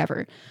going to do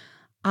whatever.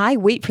 I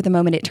wait for the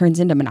moment it turns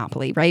into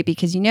Monopoly, right?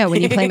 Because, you know,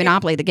 when you play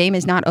Monopoly, the game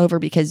is not over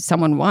because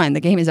someone won. The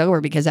game is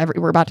over because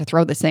we're about to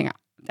throw this thing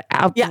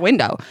out the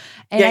window.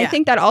 And I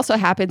think that also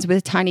happens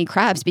with tiny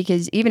crafts,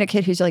 because even a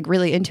kid who's like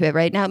really into it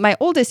right now, my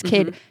oldest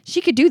kid,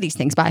 she could do these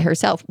things by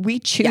herself. We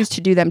choose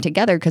to do them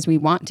together because we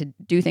want to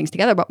do things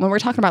together. But when we're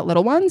talking about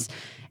little ones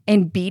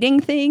and beating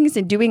things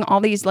and doing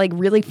all these like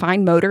really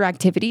fine motor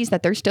activities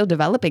that they're still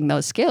developing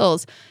those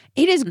skills,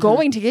 it is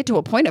going to get to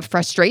a point of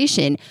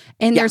frustration.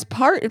 And there's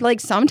part, like,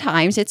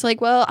 sometimes it's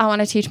like, well, I want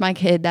to teach my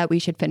kid that we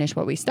should finish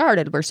what we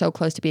started. We're so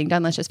close to being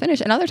done. Let's just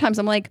finish. And other times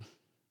I'm like,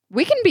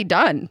 we can be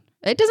done.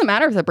 It doesn't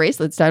matter if the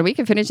bracelet's done. We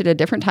can finish it at a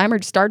different time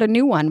or start a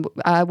new one.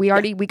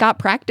 We got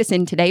practice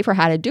in today for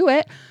how to do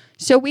it.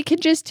 So we can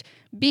just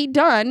be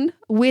done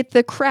with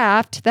the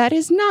craft that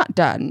is not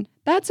done.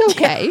 That's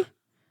okay. Yeah.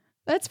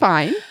 That's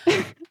fine.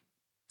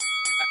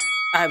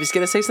 I was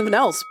going to say something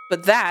else,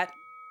 but that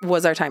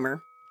was our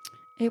timer.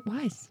 It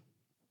was.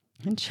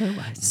 It sure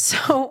was.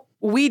 So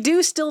we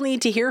do still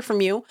need to hear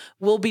from you.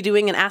 We'll be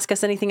doing an Ask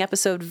Us Anything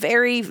episode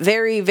very,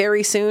 very,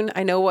 very soon.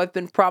 I know I've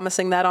been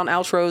promising that on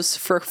outros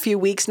for a few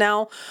weeks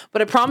now,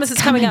 but I promise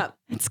it's coming up.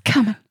 It's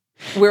coming.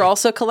 We're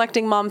also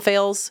collecting mom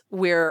fails.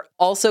 We're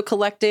also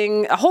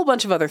collecting a whole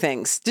bunch of other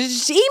things.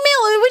 Just email.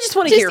 We just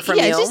want to hear from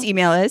you. Yeah, just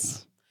email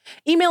us.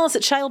 Email us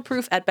at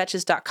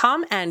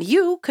childproof@betches.com, and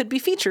you could be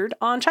featured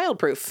on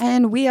Childproof.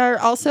 And we are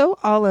also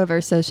all over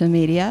social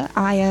media.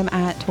 I am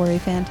at Tori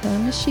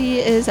Phantom. She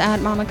is at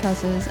Mama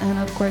Cusses. And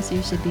of course,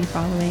 you should be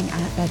following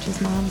at Betches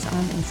Moms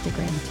on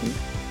Instagram too.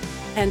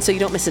 And so you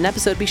don't miss an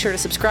episode, be sure to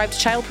subscribe to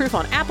Childproof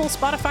on Apple,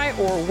 Spotify,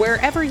 or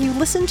wherever you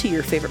listen to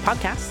your favorite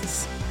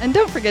podcasts. And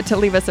don't forget to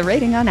leave us a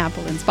rating on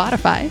Apple and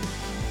Spotify.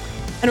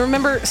 And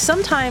remember,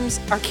 sometimes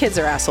our kids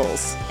are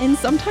assholes. And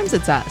sometimes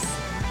it's us.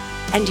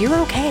 And you're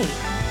okay.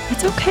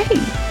 It's okay.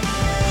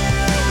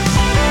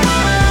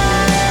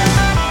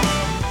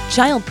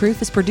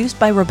 Childproof is produced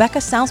by Rebecca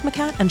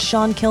Salzmacat and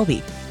Sean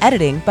Kilby.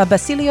 Editing by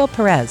Basilio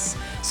Perez.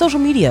 Social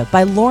media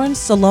by Lauren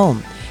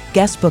Salome.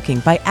 Guest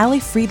booking by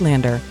Ali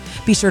Friedlander.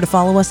 Be sure to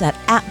follow us at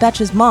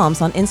Betches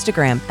Moms on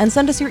Instagram and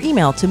send us your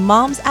email to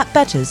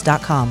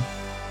moms@betches.com.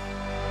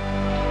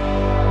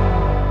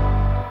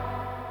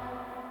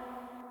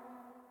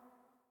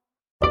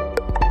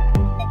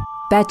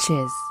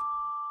 Betches.